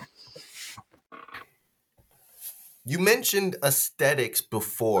 You mentioned aesthetics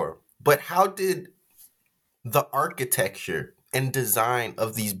before, but how did the architecture and design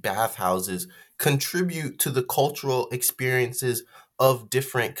of these bathhouses contribute to the cultural experiences of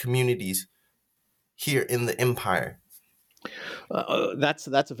different communities here in the empire? That's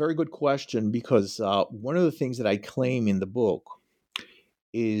a very good question, because one of the things that I claim in the book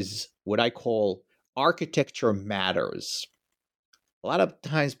is what I call architecture matters. A lot of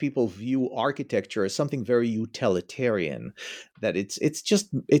times people view architecture as something very utilitarian, that it's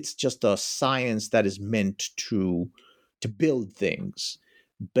just a science that is meant to build things,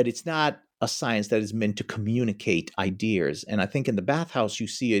 but it's not a science that is meant to communicate ideas. And I think in the bathhouse you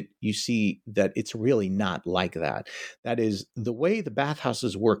see that it's really not like that. That is, the way the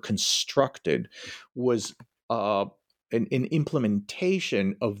bathhouses were constructed was an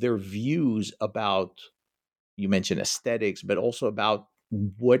implementation of their views about, you mentioned aesthetics, but also about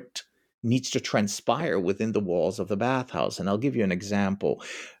what needs to transpire within the walls of the bathhouse. And I'll give you an example.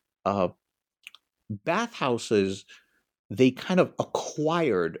 Bathhouses, they kind of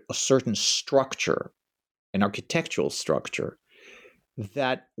acquired a certain structure, an architectural structure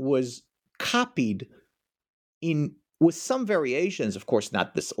that was copied in with some variations. Of course,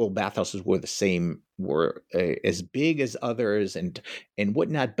 not this. All bathhouses were the same, were as big as others and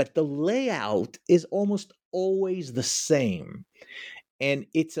whatnot, but the layout is almost always the same. And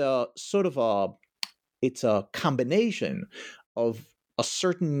it's a sort of it's a combination of a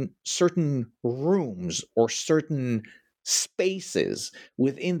certain rooms or certain spaces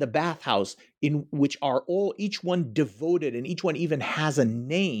within the bathhouse, in which are all, each one devoted, and each one even has a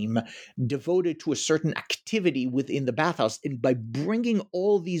name devoted to a certain activity within the bathhouse. And by bringing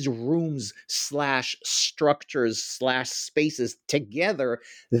all these rooms slash structures slash spaces together,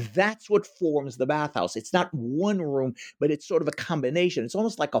 that's what forms the bathhouse. It's not one room, but it's sort of a combination. It's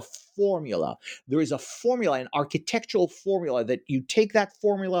almost like a formula. There is a formula, an architectural formula, that you take that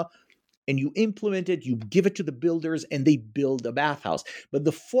formula and you implement it, you give it to the builders, and they build a bathhouse. But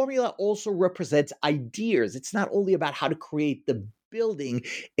the formula also represents ideas. It's not only about how to create the building,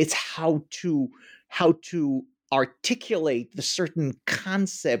 it's how to articulate the certain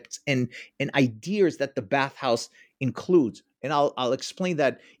concepts and ideas that the bathhouse includes. And I'll explain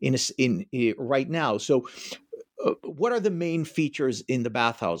that in right now. So what are the main features in the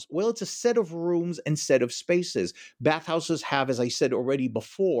bathhouse? Well, it's a set of rooms and set of spaces. Bathhouses have, as I said already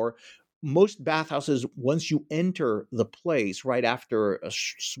before, most bathhouses, once you enter the place, right after a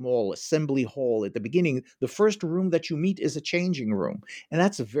small assembly hall at the beginning, the first room that you meet is a changing room. And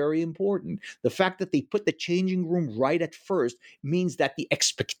that's very important. The fact that they put the changing room right at first means that the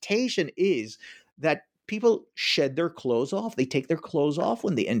expectation is that people shed their clothes off. They take their clothes off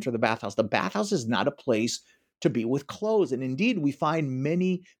when they enter the bathhouse. The bathhouse is not a place to be with clothes. And indeed, we find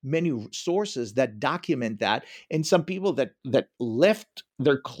many sources that document that. And some people that left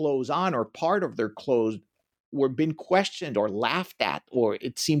their clothes on, or part of their clothes, were being questioned or laughed at, or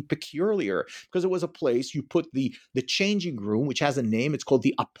it seemed peculiar, because it was a place you put the changing room, which has a name. It's called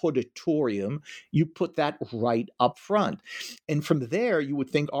the apoditorium. You put that right up front. And from there, you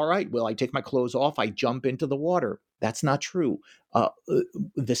would think, all right, well, I take my clothes off, I jump into the water. That's not true.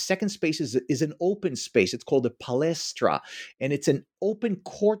 The second space is an open space. It's called a palestra, and it's an open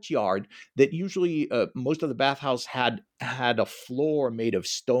courtyard that usually most of the bathhouse had a floor made of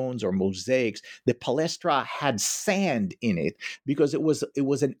stones or mosaics. The palestra had sand in it because it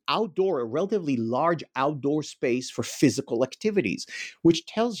was an outdoor, a relatively large outdoor space for physical activities, which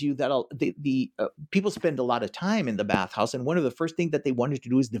tells you that the people spend a lot of time in the bathhouse, and one of the first things that they wanted to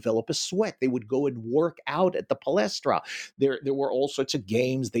do is develop a sweat. They would go and work out at the palestra. There were all sorts of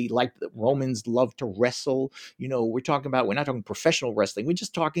games. The Romans loved to wrestle. We're not talking professional wrestling. We're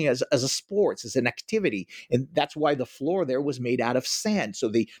just talking as a sport, as an activity. And that's why the floor there was made out of sand. So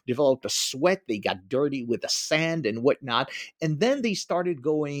they developed a sweat. They got dirty with the sand and whatnot. And then they started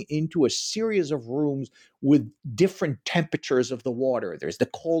going into a series of rooms with different temperatures of the water. There's the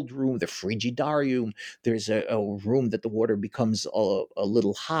cold room, the frigidarium. There's a room that the water becomes a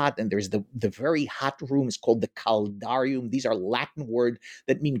little hot. And there's the very hot room. It's called the caldarium. These are Latin words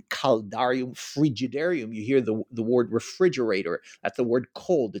that mean caldarium, frigidarium. You hear the word refrigerator. That's the word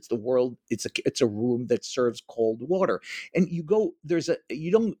cold. It's a room that serves cold water. And you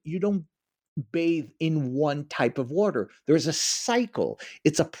don't bathe in one type of water. There's a cycle.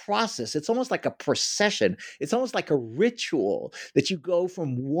 It's a process. It's almost like a procession. It's almost like a ritual that you go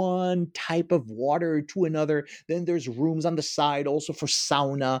from one type of water to another. Then there's rooms on the side also for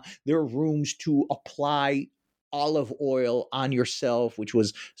sauna. There are rooms to apply olive oil on yourself, which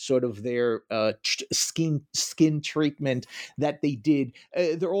was sort of their skin treatment that they did.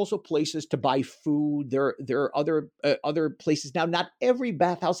 There are also places to buy food. There are other places. Now, not every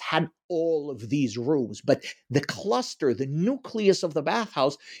bathhouse had all of these rooms, but the cluster, the nucleus of the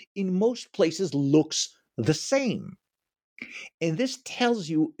bathhouse, in most places looks the same. And this tells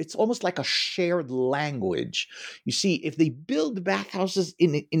you it's almost like a shared language. You see, if they build bathhouses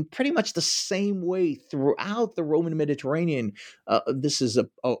in pretty much the same way throughout the Roman Mediterranean, this is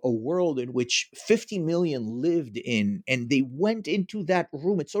a world in which 50 million lived in, and they went into that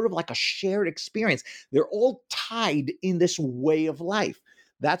room. It's sort of like a shared experience. They're all tied in this way of life.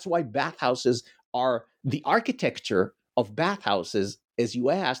 That's why bathhouses are the architecture of bathhouses, as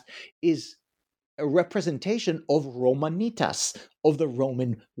you asked, is a representation of Romanitas, of the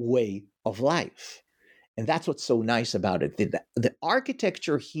Roman way of life. And that's what's so nice about it. The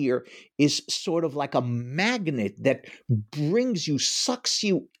architecture here is sort of like a magnet that brings you, sucks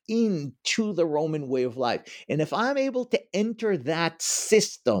you into the Roman way of life. And if I'm able to enter that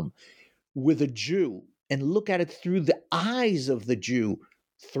system with a Jew and look at it through the eyes of the Jew,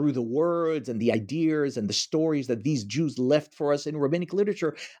 through the words and the ideas and the stories that these Jews left for us in rabbinic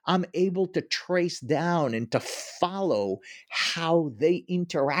literature, I'm able to trace down and to follow how they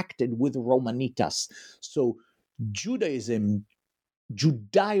interacted with Romanitas. So Judaism,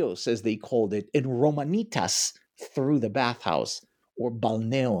 Judaios as they called it, and Romanitas through the bathhouse, or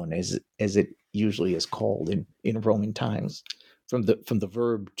balneon as it usually is called in Roman times. From the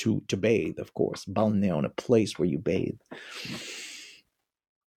verb to bathe, of course, balneon, a place where you bathe.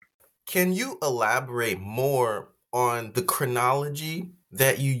 Can you elaborate more on the chronology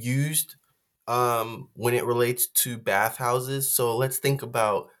that you used when it relates to bathhouses? So let's think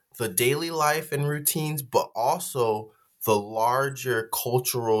about the daily life and routines, but also the larger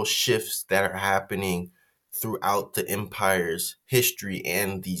cultural shifts that are happening throughout the empire's history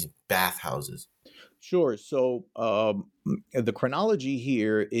and these bathhouses. Sure. So the chronology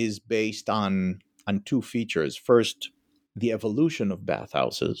here is based on two features. First, the evolution of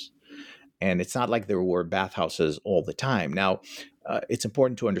bathhouses. And it's not like there were bathhouses all the time. Now, it's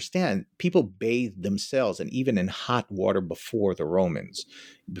important to understand people bathed themselves, and even in hot water before the Romans.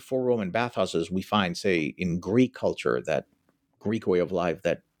 Before Roman bathhouses, we find, say, in Greek culture, that Greek way of life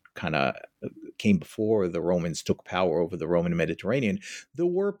that kind of came before the Romans took power over the Roman Mediterranean, there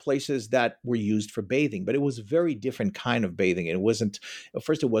were places that were used for bathing, but it was a very different kind of bathing. It wasn't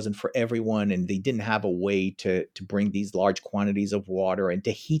for everyone, and they didn't have a way to bring these large quantities of water and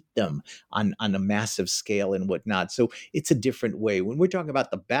to heat them on a massive scale and whatnot. So it's a different way. When we're talking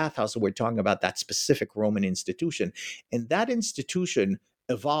about the bathhouse, we're talking about that specific Roman institution, and that institution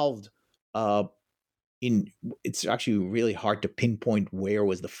evolved it's actually really hard to pinpoint where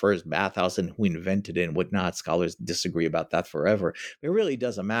was the first bathhouse and who invented it and whatnot. Scholars disagree about that forever. It really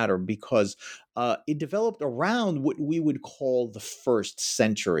doesn't matter because it developed around what we would call the 1st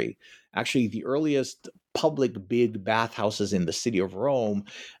century. Actually, the earliest public big bathhouses in the city of Rome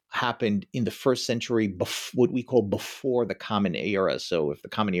happened in the 1st century, what we call before the Common Era. So if the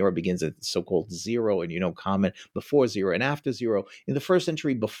Common Era begins at so-called zero, and common before zero and after zero, in the 1st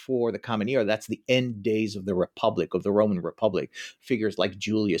century before the Common Era, that's the end days of the Republic, of the Roman Republic. Figures like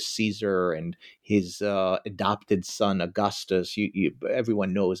Julius Caesar and his adopted son Augustus,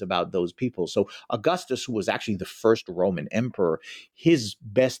 everyone knows about those people. So Augustus, who was actually the first Roman emperor, his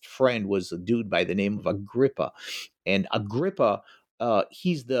best friend was a dude by the name of Agrippa. And Agrippa,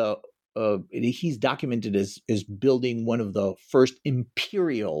 he's documented as building one of the first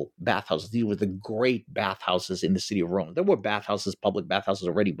imperial bathhouses. These were the great bathhouses in the city of Rome. There were bathhouses, public bathhouses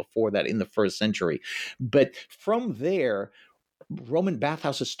already before that in the 1st century. But from there, Roman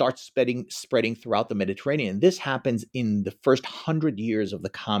bathhouses start spreading throughout the Mediterranean. This happens in the first 100 years of the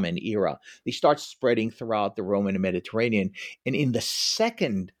Common Era. They start spreading throughout the Roman Mediterranean. And in the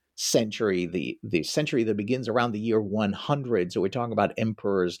 2nd century, the century that begins around the year 100, so we're talking about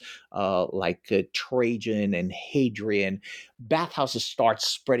emperors like Trajan and Hadrian, bathhouses start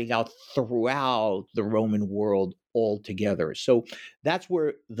spreading out throughout the Roman world altogether. So that's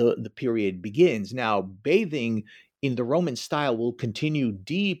where the period begins. Now, bathing in the Roman style will continue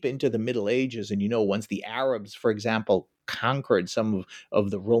deep into the Middle Ages. And, once the Arabs, for example, conquered some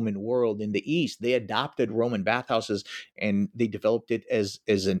of the Roman world in the East, they adopted Roman bathhouses and they developed it as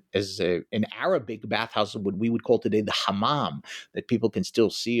an Arabic bathhouse, what we would call today the hammam, that people can still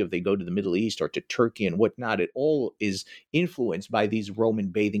see if they go to the Middle East or to Turkey and whatnot. It all is influenced by these Roman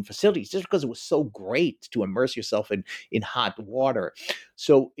bathing facilities, just because it was so great to immerse yourself in hot water.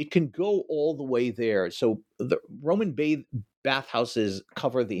 So it can go all the way there. So the Roman bathhouses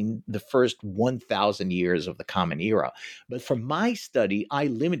cover the first 1,000 years of the Common Era. But for my study, I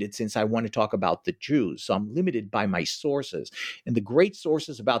limited, since I want to talk about the Jews, so I'm limited by my sources. And the great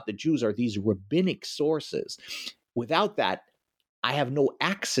sources about the Jews are these rabbinic sources. Without that, I have no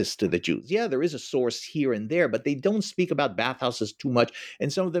access to the Jews. Yeah, there is a source here and there, but they don't speak about bathhouses too much.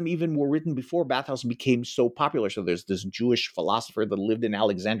 And some of them even were written before bathhouses became so popular. So there's this Jewish philosopher that lived in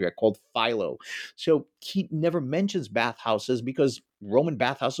Alexandria called Philo. So he never mentions bathhouses because Roman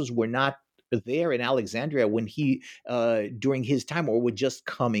bathhouses were not there in Alexandria when he during his time, or were just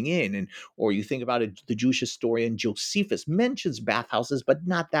coming in. And or you think about it, the Jewish historian Josephus mentions bathhouses, but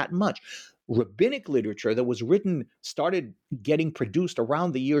not that much. Rabbinic literature that was written started getting produced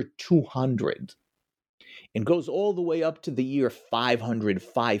around the year 200 and goes all the way up to the year 500,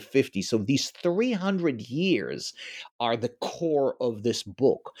 550. So these 300 years are the core of this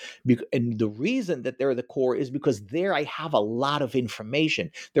book. And the reason that they're the core is because there I have a lot of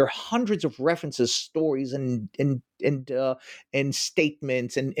information. There are hundreds of references, stories, and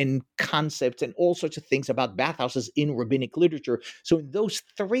statements and concepts and all sorts of things about bathhouses in rabbinic literature. So in those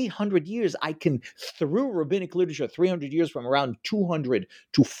 300 years, I can, through rabbinic literature, 300 years from around 200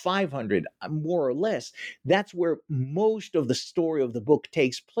 to 500, more or less, that's where most of the story of the book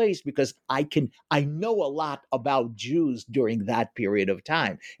takes place, because I know a lot about Jews during that period of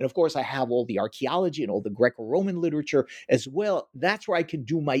time. And of course, I have all the archaeology and all the Greco-Roman literature as well. That's where I can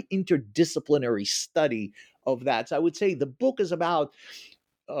do my interdisciplinary study of that. So I would say the book is about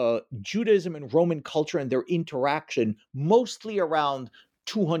Judaism and Roman culture and their interaction, mostly around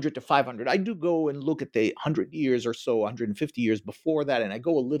 200 to 500. I do go and look at the 100 years or so, 150 years before that, and I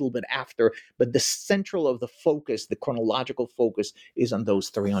go a little bit after, but the central of the focus, the chronological focus, is on those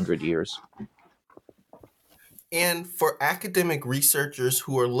 300 years. And for academic researchers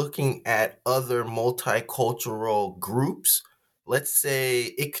who are looking at other multicultural groups, let's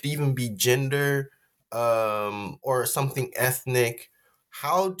say it could even be gender or something ethnic,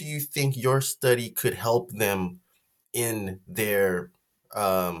 how do you think your study could help them in their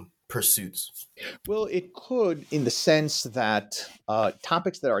pursuits? Well, it could, in the sense that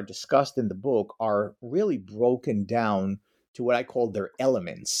topics that are discussed in the book are really broken down to what I call their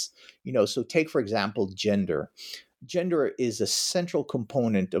elements. So take, for example, gender. Gender is a central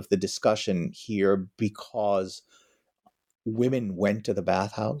component of the discussion here because women went to the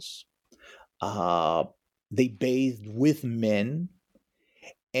bathhouse. They bathed with men,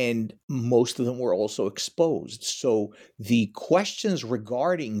 and most of them were also exposed. So the questions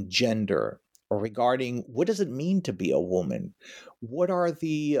regarding gender, or regarding what does it mean to be a woman, what are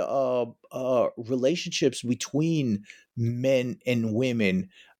the relationships between men and women,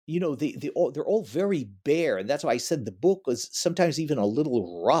 they're all very bare. And that's why I said the book was sometimes even a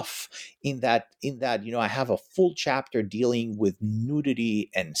little rough in that I have a full chapter dealing with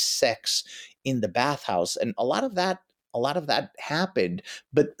nudity and sex in the bathhouse, and a lot of that happened,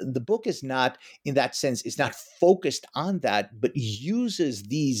 but the book is not, in that sense, is not focused on that, but uses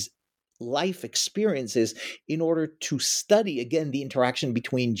these life experiences in order to study, again, the interaction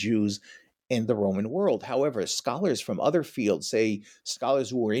between Jews and the Roman world. However, scholars from other fields, say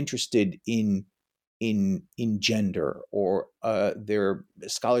scholars who are interested in gender, or they're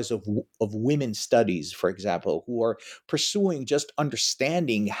scholars of women's studies, for example, who are pursuing just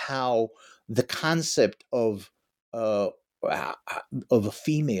understanding how the concept of a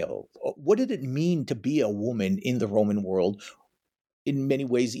female, what did it mean to be a woman in the Roman world? In many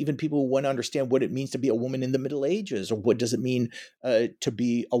ways, even people who want to understand what it means to be a woman in the Middle Ages, or what does it mean to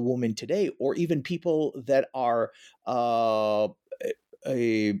be a woman today, or even people that are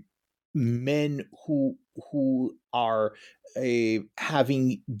men who are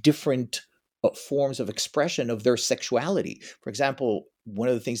having different forms of expression of their sexuality. For example, one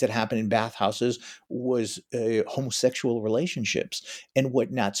of the things that happened in bathhouses was homosexual relationships and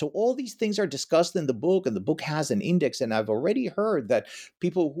whatnot. So all these things are discussed in the book, and the book has an index. And I've already heard that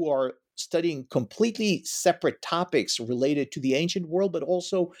people who are studying completely separate topics related to the ancient world, but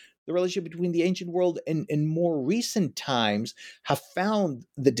also the relationship between the ancient world and more recent times, have found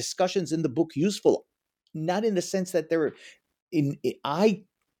the discussions in the book useful, not in the sense that I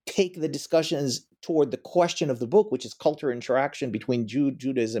take the discussions toward the question of the book, which is culture interaction between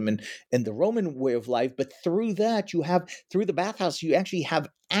Judaism and the Roman way of life. But through that, through the bathhouse, you actually have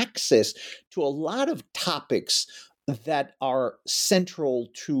access to a lot of topics that are central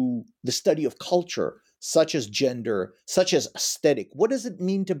to the study of culture, such as gender, such as aesthetic. What does it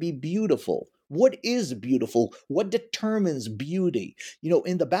mean to be beautiful? What is beautiful? What determines beauty?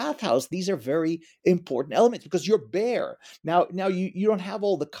 In the bathhouse, these are very important elements because you're bare. Now you don't have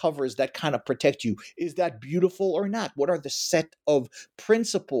all the covers that kind of protect you. Is that beautiful or not? What are the set of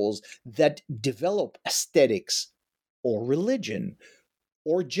principles that develop aesthetics or religion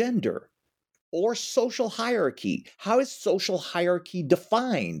or gender or social hierarchy? How is social hierarchy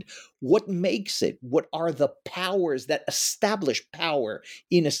defined? What makes it? What are the powers that establish power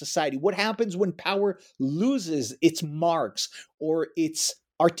in a society? What happens when power loses its marks or its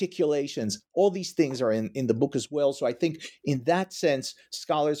articulations? All these things are in the book as well. So I think in that sense,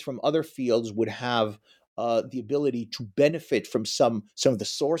 scholars from other fields would have the ability to benefit from some of the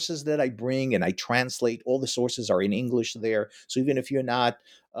sources that I bring, and I translate. All the sources are in English there. So even if you're not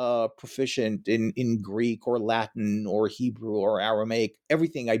proficient in Greek or Latin or Hebrew or Aramaic,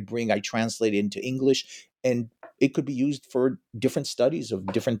 everything I bring, I translate into English, and it could be used for different studies of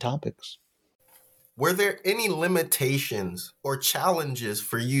different topics. Were there any limitations or challenges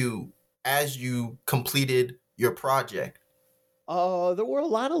for you as you completed your project? There were a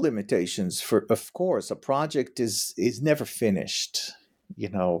lot of limitations. Of course, a project is never finished.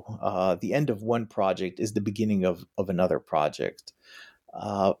 The end of one project is the beginning of another project.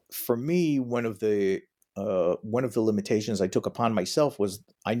 For me, one of the limitations I took upon myself was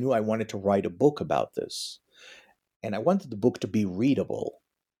I knew I wanted to write a book about this, and I wanted the book to be readable.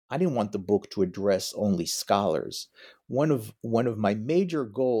 I didn't want the book to address only scholars. One of my major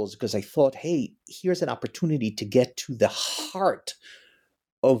goals, because I thought, hey, here's an opportunity to get to the heart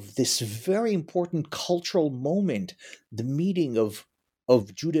of this very important cultural moment, the meeting of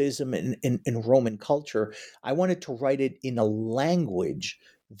Judaism and Roman culture. I wanted to write it in a language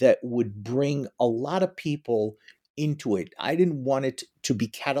that would bring a lot of people into it. I didn't want it to be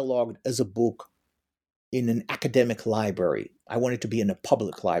cataloged as a book in an academic library. I wanted to be in a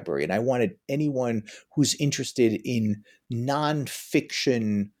public library, and I wanted anyone who's interested in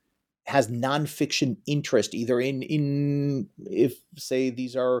nonfiction, has nonfiction interest, either in if say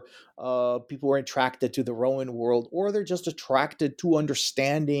these are people who are attracted to the Roman world, or they're just attracted to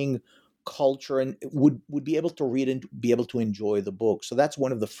understanding culture and would be able to read and be able to enjoy the book. So that's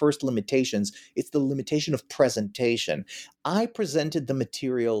one of the first limitations. It's the limitation of presentation. I presented the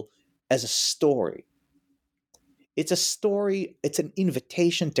material as a story. It's a story. It's an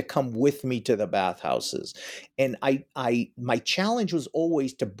invitation to come with me to the bathhouses. And my challenge was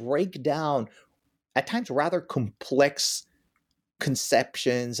always to break down at times rather complex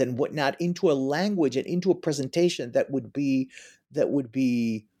conceptions and whatnot into a language and into a presentation that would be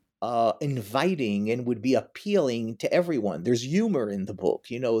inviting and would be appealing to everyone. There's humor in the book.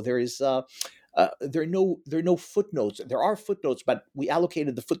 There is there are no footnotes. There are footnotes, but we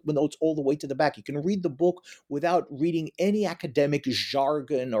allocated the footnotes all the way to the back. You can read the book without reading any academic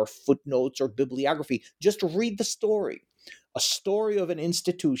jargon or footnotes or bibliography. Just read the story. A story of an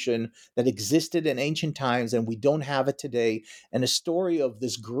institution that existed in ancient times and we don't have it today, and a story of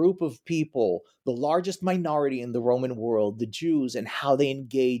this group of people, the largest minority in the Roman world, the Jews, and how they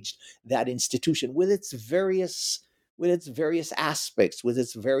engaged that institution with its various aspects, with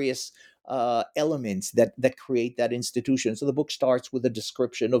its various elements that create that institution. So the book starts with a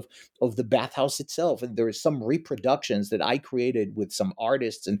description of the bathhouse itself, and there is some reproductions that I created with some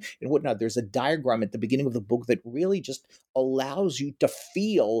artists and whatnot. There's a diagram at the beginning of the book that really just allows you to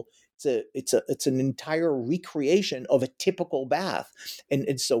feel it's an entire recreation of a typical bath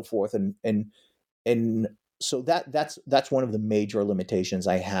and so forth and so that's one of the major limitations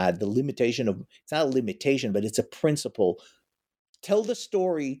I had. The limitation of, it's not a limitation, but it's a principle. Tell the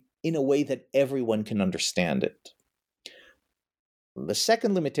story in a way that everyone can understand it. The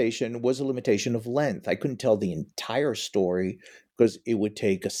second limitation was a limitation of length. I couldn't tell the entire story because it would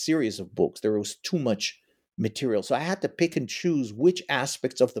take a series of books. There was too much material. So I had to pick and choose which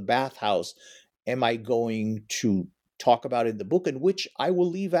aspects of the bathhouse am I going to talk about in the book and which I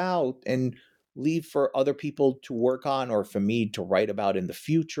will leave out and leave for other people to work on or for me to write about in the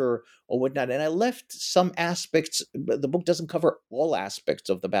future or whatnot. And I left some aspects. The book doesn't cover all aspects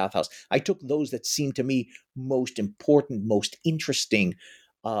of the bathhouse. I took those that seemed to me most important, most interesting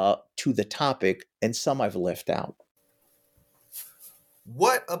to the topic, and some I've left out.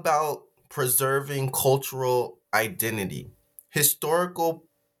 What about preserving cultural identity? Historical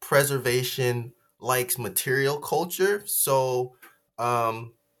preservation likes material culture. So,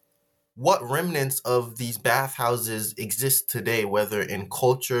 what remnants of these bathhouses exist today, whether in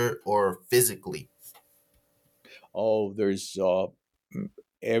culture or physically? Oh, there's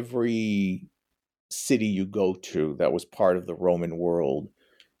every city you go to that was part of the Roman world,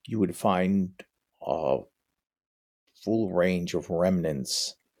 you would find a full range of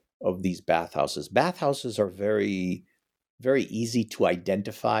remnants these bathhouses. Bathhouses are very, very easy to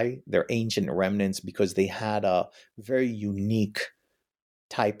identify. They're ancient remnants because they had a very unique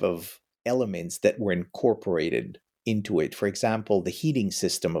type of elements that were incorporated into it. For example, the heating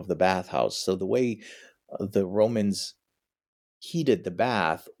system of the bathhouse. So the way the Romans heated the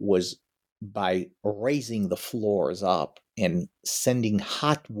bath was by raising the floors up and sending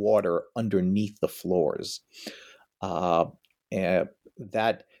hot water underneath the floors. Uh,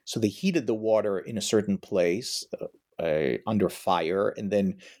 that so they heated the water in a certain place under fire, and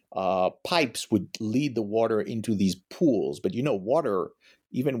then pipes would lead the water into these pools. But water,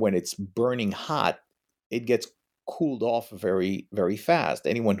 even when it's burning hot, it gets cooled off very, very fast.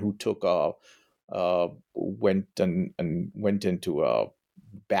 Anyone who took went into a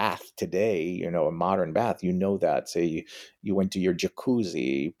bath today, a modern bath, that. Say you went to your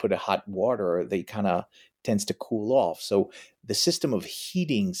jacuzzi, you put a hot water, they kind of tends to cool off. So the system of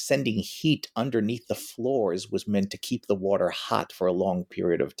heating, sending heat underneath the floors, was meant to keep the water hot for a long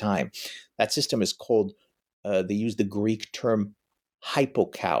period of time. That system is called, they use the Greek term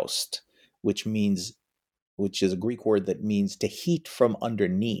hypocaust, which is a Greek word that means to heat from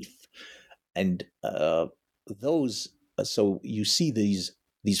underneath. And so you see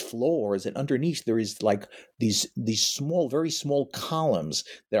these floors, and underneath there is like these small, very small columns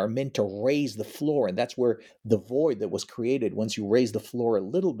that are meant to raise the floor, and that's where the void that was created, once you raise the floor a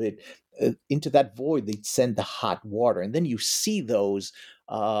little bit, into that void they'd send the hot water, and then you see those.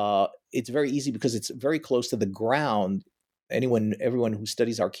 It's very easy because it's very close to the ground. Everyone who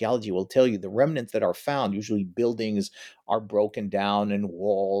studies archaeology will tell you the remnants that are found, usually buildings, are broken down, and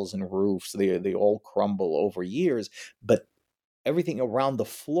walls and roofs, they all crumble over years, but everything around the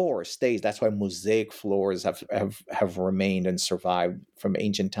floor stays. That's why mosaic floors have remained and survived from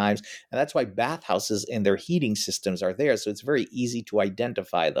ancient times, and that's why bathhouses and their heating systems are there. So it's very easy to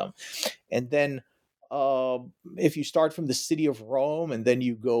identify them. And then if you start from the city of Rome and then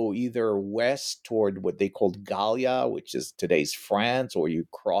you go either west toward what they called Gallia, which is today's France, or you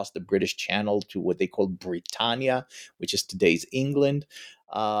cross the British Channel to what they called Britannia, which is today's England,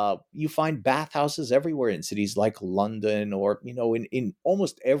 you find bathhouses everywhere in cities like London, or in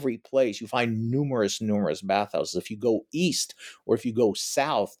almost every place you find numerous bathhouses. If you go east, or if you go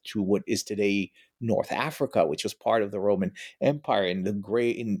south to what is today North Africa, which was part of the Roman Empire,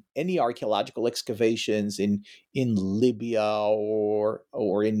 in any archaeological excavations in Libya,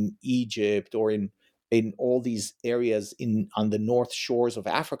 or in Egypt, or in all these areas on the north shores of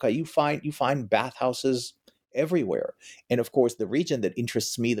Africa, you find bathhouses everywhere. And of course, the region that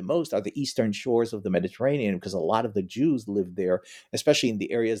interests me the most are the eastern shores of the Mediterranean, because a lot of the Jews live there, especially in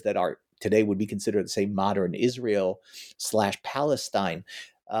the areas that are today would be considered, say, modern Israel / Palestine.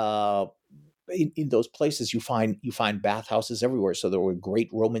 In those places, you find bathhouses everywhere. So there were great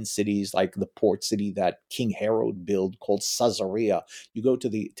Roman cities like the port city that King Herod built, called Caesarea. You go to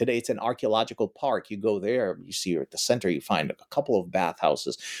today it's an archaeological park. You go there, you see at the center, you find a couple of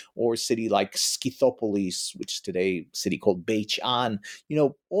bathhouses. Or a city like Scythopolis, which is today a city called Beit An.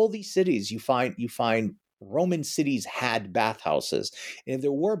 All these cities, you find Roman cities had bathhouses. And if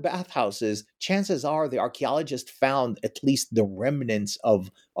there were bathhouses, chances are the archaeologists found at least the remnants of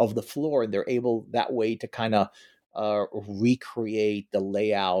the floor, and they're able that way to kind of recreate the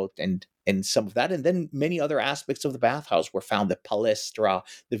layout and some of that. And then many other aspects of the bathhouse were found: the palestra,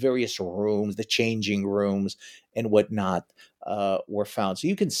 the various rooms, the changing rooms, and whatnot were found. So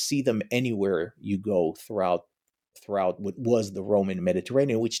you can see them anywhere you go throughout what was the Roman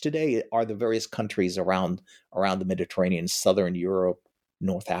Mediterranean, which today are the various countries around the Mediterranean: Southern Europe,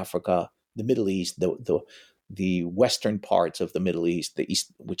 North Africa, the Middle East, the western parts of the Middle East,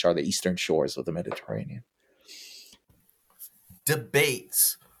 which are the eastern shores of the Mediterranean.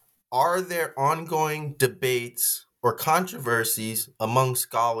 Debates. Are there ongoing debates or controversies among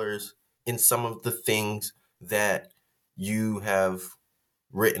scholars in some of the things that you have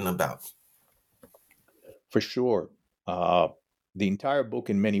written about? For sure. The entire book,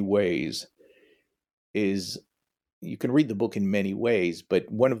 in many ways, you can read the book in many ways, but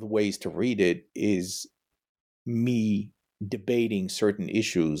one of the ways to read it is me debating certain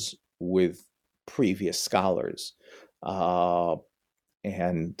issues with previous scholars. And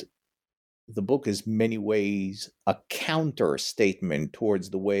the book is in many ways a counter statement towards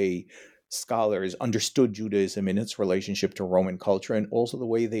the way scholars understood Judaism in its relationship to Roman culture, and also the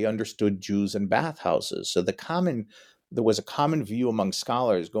way they understood Jews and bathhouses. So there was a common view among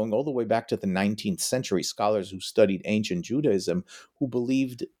scholars going all the way back to the 19th century, scholars who studied ancient Judaism, who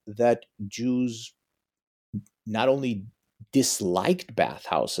believed that Jews not only disliked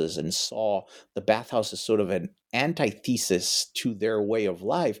bathhouses and saw the bathhouse as sort of an antithesis to their way of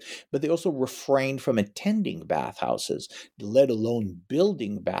life, but they also refrained from attending bathhouses, let alone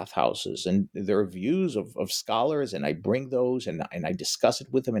building bathhouses. And there are views of scholars, and I bring those and I discuss it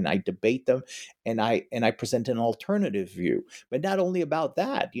with them and I debate them, and I present an alternative view. But not only about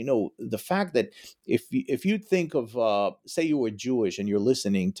that, the fact that if you think of say you were Jewish and you're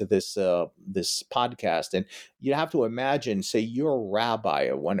listening to this podcast, and you have to imagine, say you're a rabbi,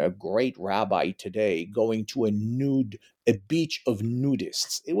 a great rabbi today, going to a beach of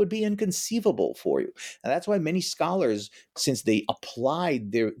nudists. It would be inconceivable for you. And that's why many scholars, since they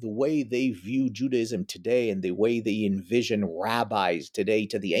applied the way they view Judaism today and the way they envision rabbis today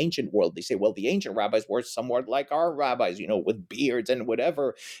to the ancient world, they say, well, the ancient rabbis were somewhat like our rabbis, with beards and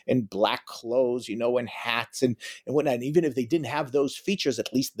whatever, and black clothes, and hats and whatnot. And even if they didn't have those features,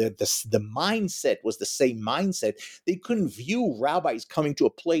 at least the mindset was the same mindset. They couldn't view rabbis coming to a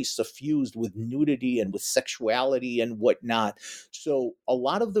place suffused with nudity and with sexuality and whatnot. So a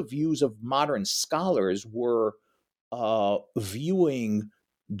lot of the views of modern scholars were viewing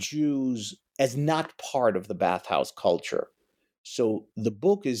Jews as not part of the bathhouse culture. So the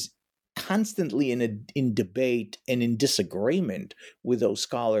book is constantly in debate and in disagreement with those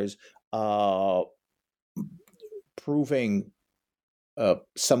scholars, proving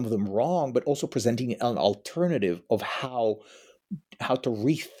some of them wrong, but also presenting an alternative of how to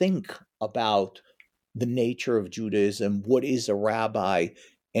rethink about the nature of Judaism, what is a rabbi,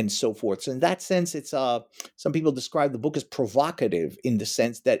 and so forth. So in that sense, it's some people describe the book as provocative in the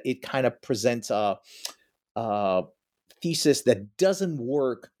sense that it kind of presents a thesis that doesn't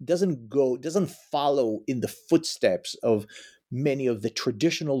follow in the footsteps of many of the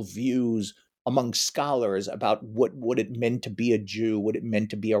traditional views among scholars about what it meant to be a Jew, what it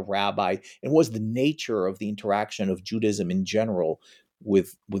meant to be a rabbi, and what was the nature of the interaction of Judaism in general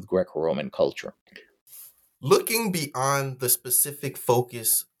with Greco-Roman culture. Looking beyond the specific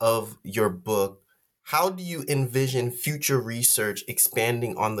focus of your book, how do you envision future research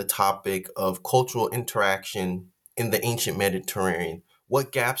expanding on the topic of cultural interaction in the ancient Mediterranean?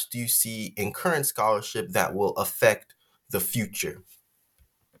 What gaps do you see in current scholarship that will affect the future?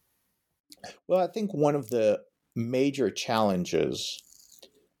 Well, I think one of the major challenges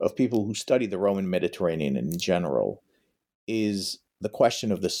of people who study the Roman Mediterranean in general is the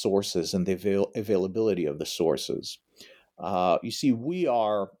question of the sources and the availability of the sources. You see,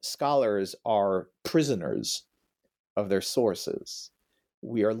 scholars are prisoners of their sources.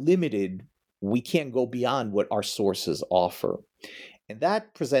 We are limited. We can't go beyond what our sources offer. And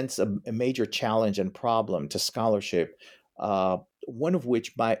that presents a major challenge and problem to scholarship, one of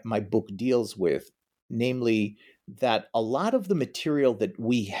which my book deals with, namely that a lot of the material that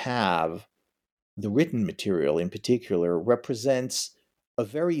we have, the written material in particular, represents a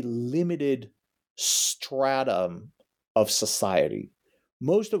very limited stratum of society.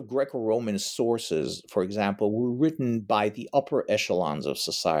 Most of Greco-Roman sources, for example, were written by the upper echelons of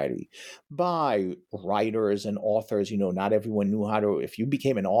society, by writers and authors. Not everyone knew how to. If you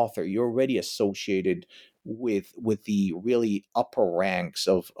became an author, you're already associated with the really upper ranks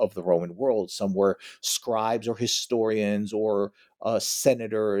of the Roman world. Some were scribes or historians or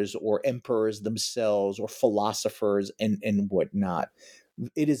senators or emperors themselves or philosophers and whatnot.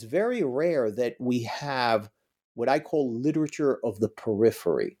 It is very rare that we have what I call literature of the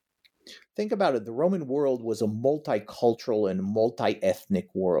periphery. Think about it. The Roman world was a multicultural and multi-ethnic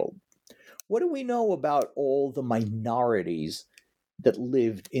world. What do we know about all the minorities that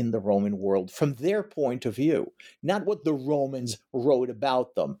lived in the Roman world from their point of view? Not what the Romans wrote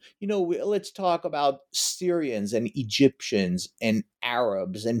about them. Let's talk about Syrians and Egyptians and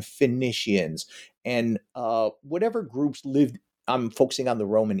Arabs and Phoenicians and whatever groups lived. I'm focusing on the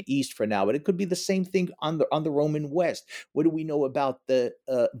Roman East for now, but it could be the same thing on the Roman West. What do we know about the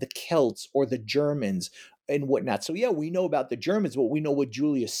Celts or the Germans and whatnot? So yeah, we know about the Germans, but we know what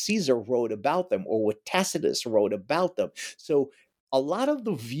Julius Caesar wrote about them or what Tacitus wrote about them. So a lot of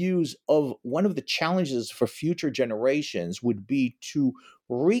the views of one of the challenges for future generations would be to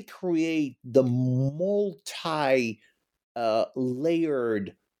recreate the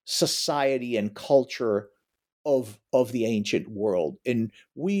multi-layered society and culture of the ancient world. And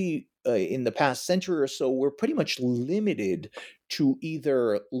we, in the past century or so, we're pretty much limited to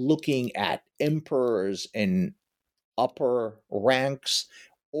either looking at emperors and upper ranks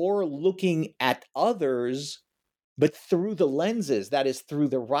or looking at others, but through the lenses, that is, through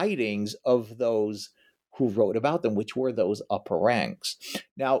the writings of those who wrote about them, which were those upper ranks.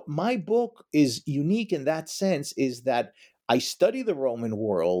 Now, my book is unique in that sense, is that I study the Roman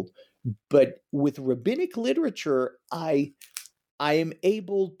world, but with rabbinic literature, I I am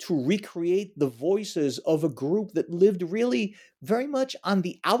able to recreate the voices of a group that lived really very much on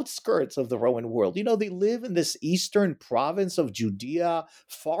the outskirts of the Roman world. They live in this eastern province of Judea,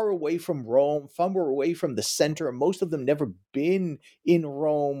 far away from Rome, far away from the center. Most of them never been in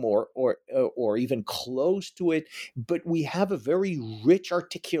Rome or even close to it. But we have a very rich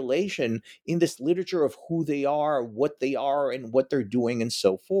articulation in this literature of who they are, and what they're doing, and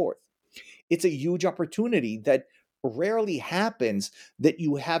so forth. It's a huge opportunity that rarely happens, that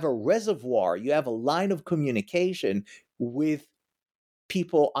you have a reservoir, you have a line of communication with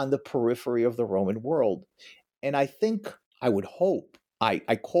people on the periphery of the Roman world. And I think, I would hope, I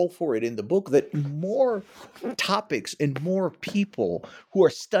call for it in the book, that more topics and more people who are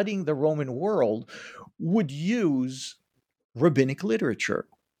studying the Roman world would use rabbinic literature.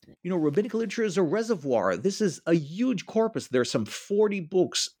 Rabbinic literature is a reservoir. This is a huge corpus. There's some 40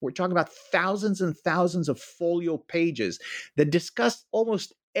 books. We're talking about thousands and thousands of folio pages that discuss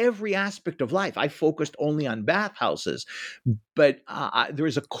almost every aspect of life. I focused only on bathhouses, but there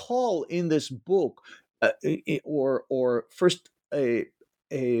is a call in this book,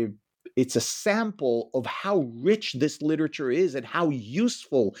 it's a sample of how rich this literature is and how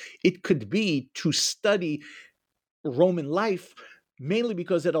useful it could be to study Roman life, mainly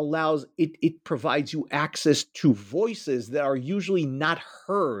because it provides you access to voices that are usually not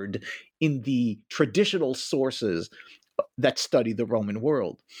heard in the traditional sources that study the Roman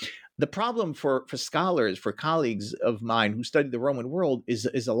world. The problem for scholars, for colleagues of mine who study the Roman world,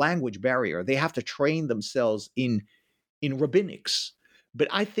 is a language barrier. They have to train themselves in rabbinics. But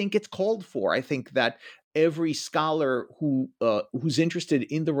I think it's called for. I think that every scholar who's interested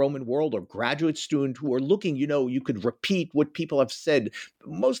in the Roman world, or graduate student who are looking, you could repeat what people have said.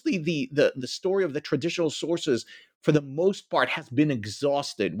 Mostly the story of the traditional sources, for the most part, has been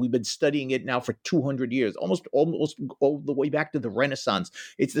exhausted. We've been studying it now for 200 years, almost all the way back to the Renaissance.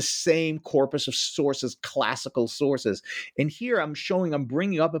 It's the same corpus of sources, classical sources. And here I'm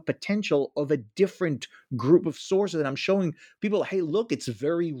bringing up a potential of a different group of sources, and I'm showing people, hey, look, it's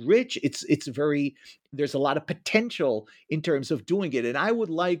very rich. There's a lot of potential in terms of doing it. And I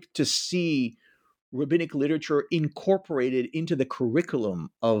would like to see rabbinic literature incorporated into the curriculum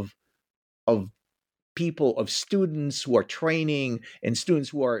of people, of students who are training, and students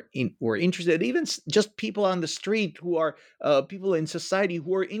who are interested, even just people on the street who are people in society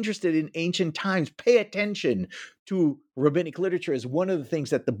who are interested in ancient times. Pay attention to rabbinic literature is one of the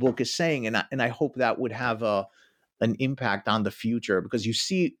things that the book is saying, and I hope that would have an impact on the future, because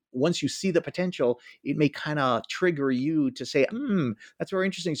once you see the potential, it may kind of trigger you to say, that's very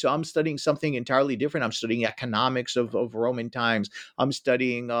interesting. So I'm studying something entirely different. I'm studying economics of Roman times. I'm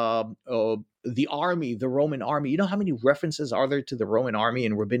studying the army, the Roman army. You know how many references are there to the Roman army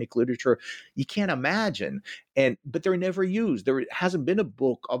in rabbinic literature? You can't imagine. But they're never used. There hasn't been a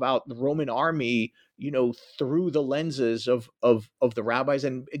book about the Roman army, through the lenses of the rabbis.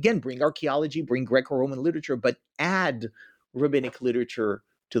 And again, bring archaeology, bring Greco-Roman literature, but add rabbinic literature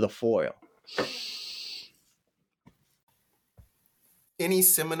to the foil. Any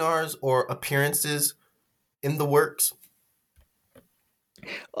seminars or appearances in the works?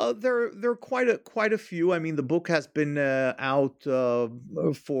 There are quite a few. I mean, the book has been out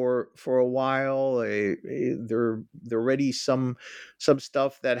for a while. There already some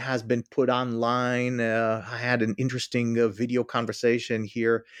stuff that has been put online. I had an interesting video conversation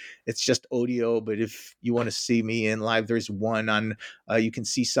here. It's just audio, but if you want to see me in live, there's one on. You can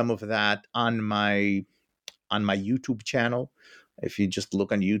see some of that on my YouTube channel. If you just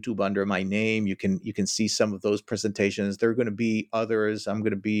look on YouTube under my name, you can see some of those presentations. There are going to be others. I'm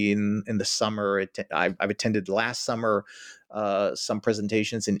going to be in the summer. I've attended last summer some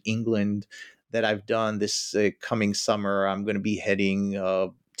presentations in England that I've done. This coming summer, I'm going to be heading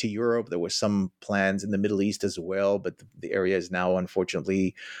to Europe. There were some plans in the Middle East as well, but the area is now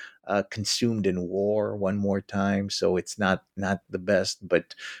unfortunately consumed in war one more time, so it's not the best.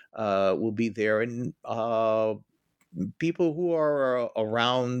 But we'll be there, and people who are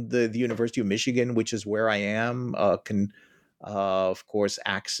around the University of Michigan, which is where I am, can, of course,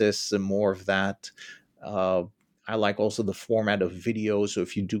 access more of that. I like also the format of video. So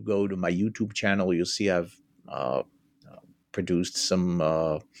if you do go to my YouTube channel, you'll see I've produced some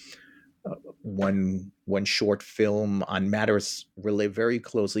one short film on matters very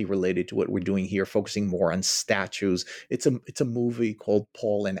closely related to what we're doing here, focusing more on statues. It's a movie called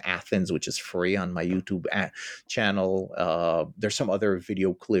Paul in Athens, which is free on my YouTube channel. There's some other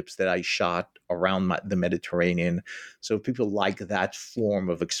video clips that I shot around the Mediterranean. So if people like that form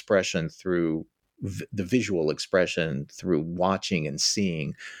of expression through the visual expression, through watching and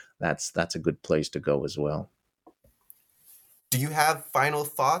seeing, that's a good place to go as well. Do you have final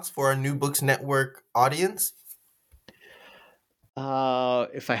thoughts for our New Books Network audience?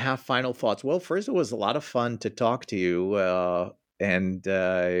 If I have final thoughts, well, first, it was a lot of fun to talk to you, and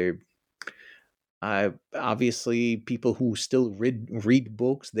I obviously people who still read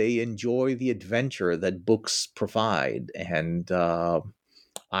books, they enjoy the adventure that books provide, and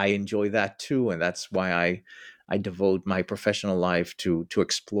I enjoy that too, and that's why I devote my professional life to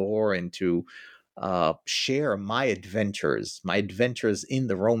explore and to share my adventures. My adventures in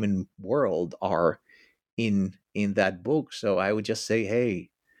the Roman world are in that book. So I would just say,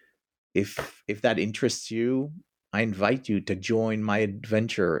 hey, if that interests you, I invite you to join my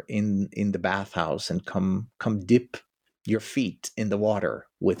adventure in the bathhouse and come dip your feet in the water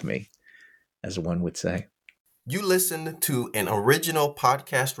with me, as one would say. You listened to an original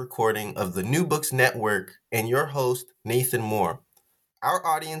podcast recording of the New Books Network and your host, Nathan Moore. Our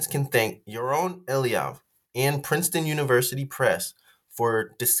audience can thank Yaron Eliav and Princeton University Press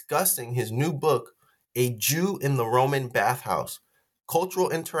for discussing his new book, A Jew in the Roman Bathhouse,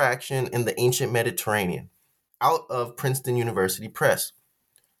 Cultural Interaction in the Ancient Mediterranean, out of Princeton University Press.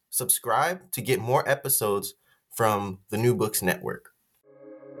 Subscribe to get more episodes from the New Books Network.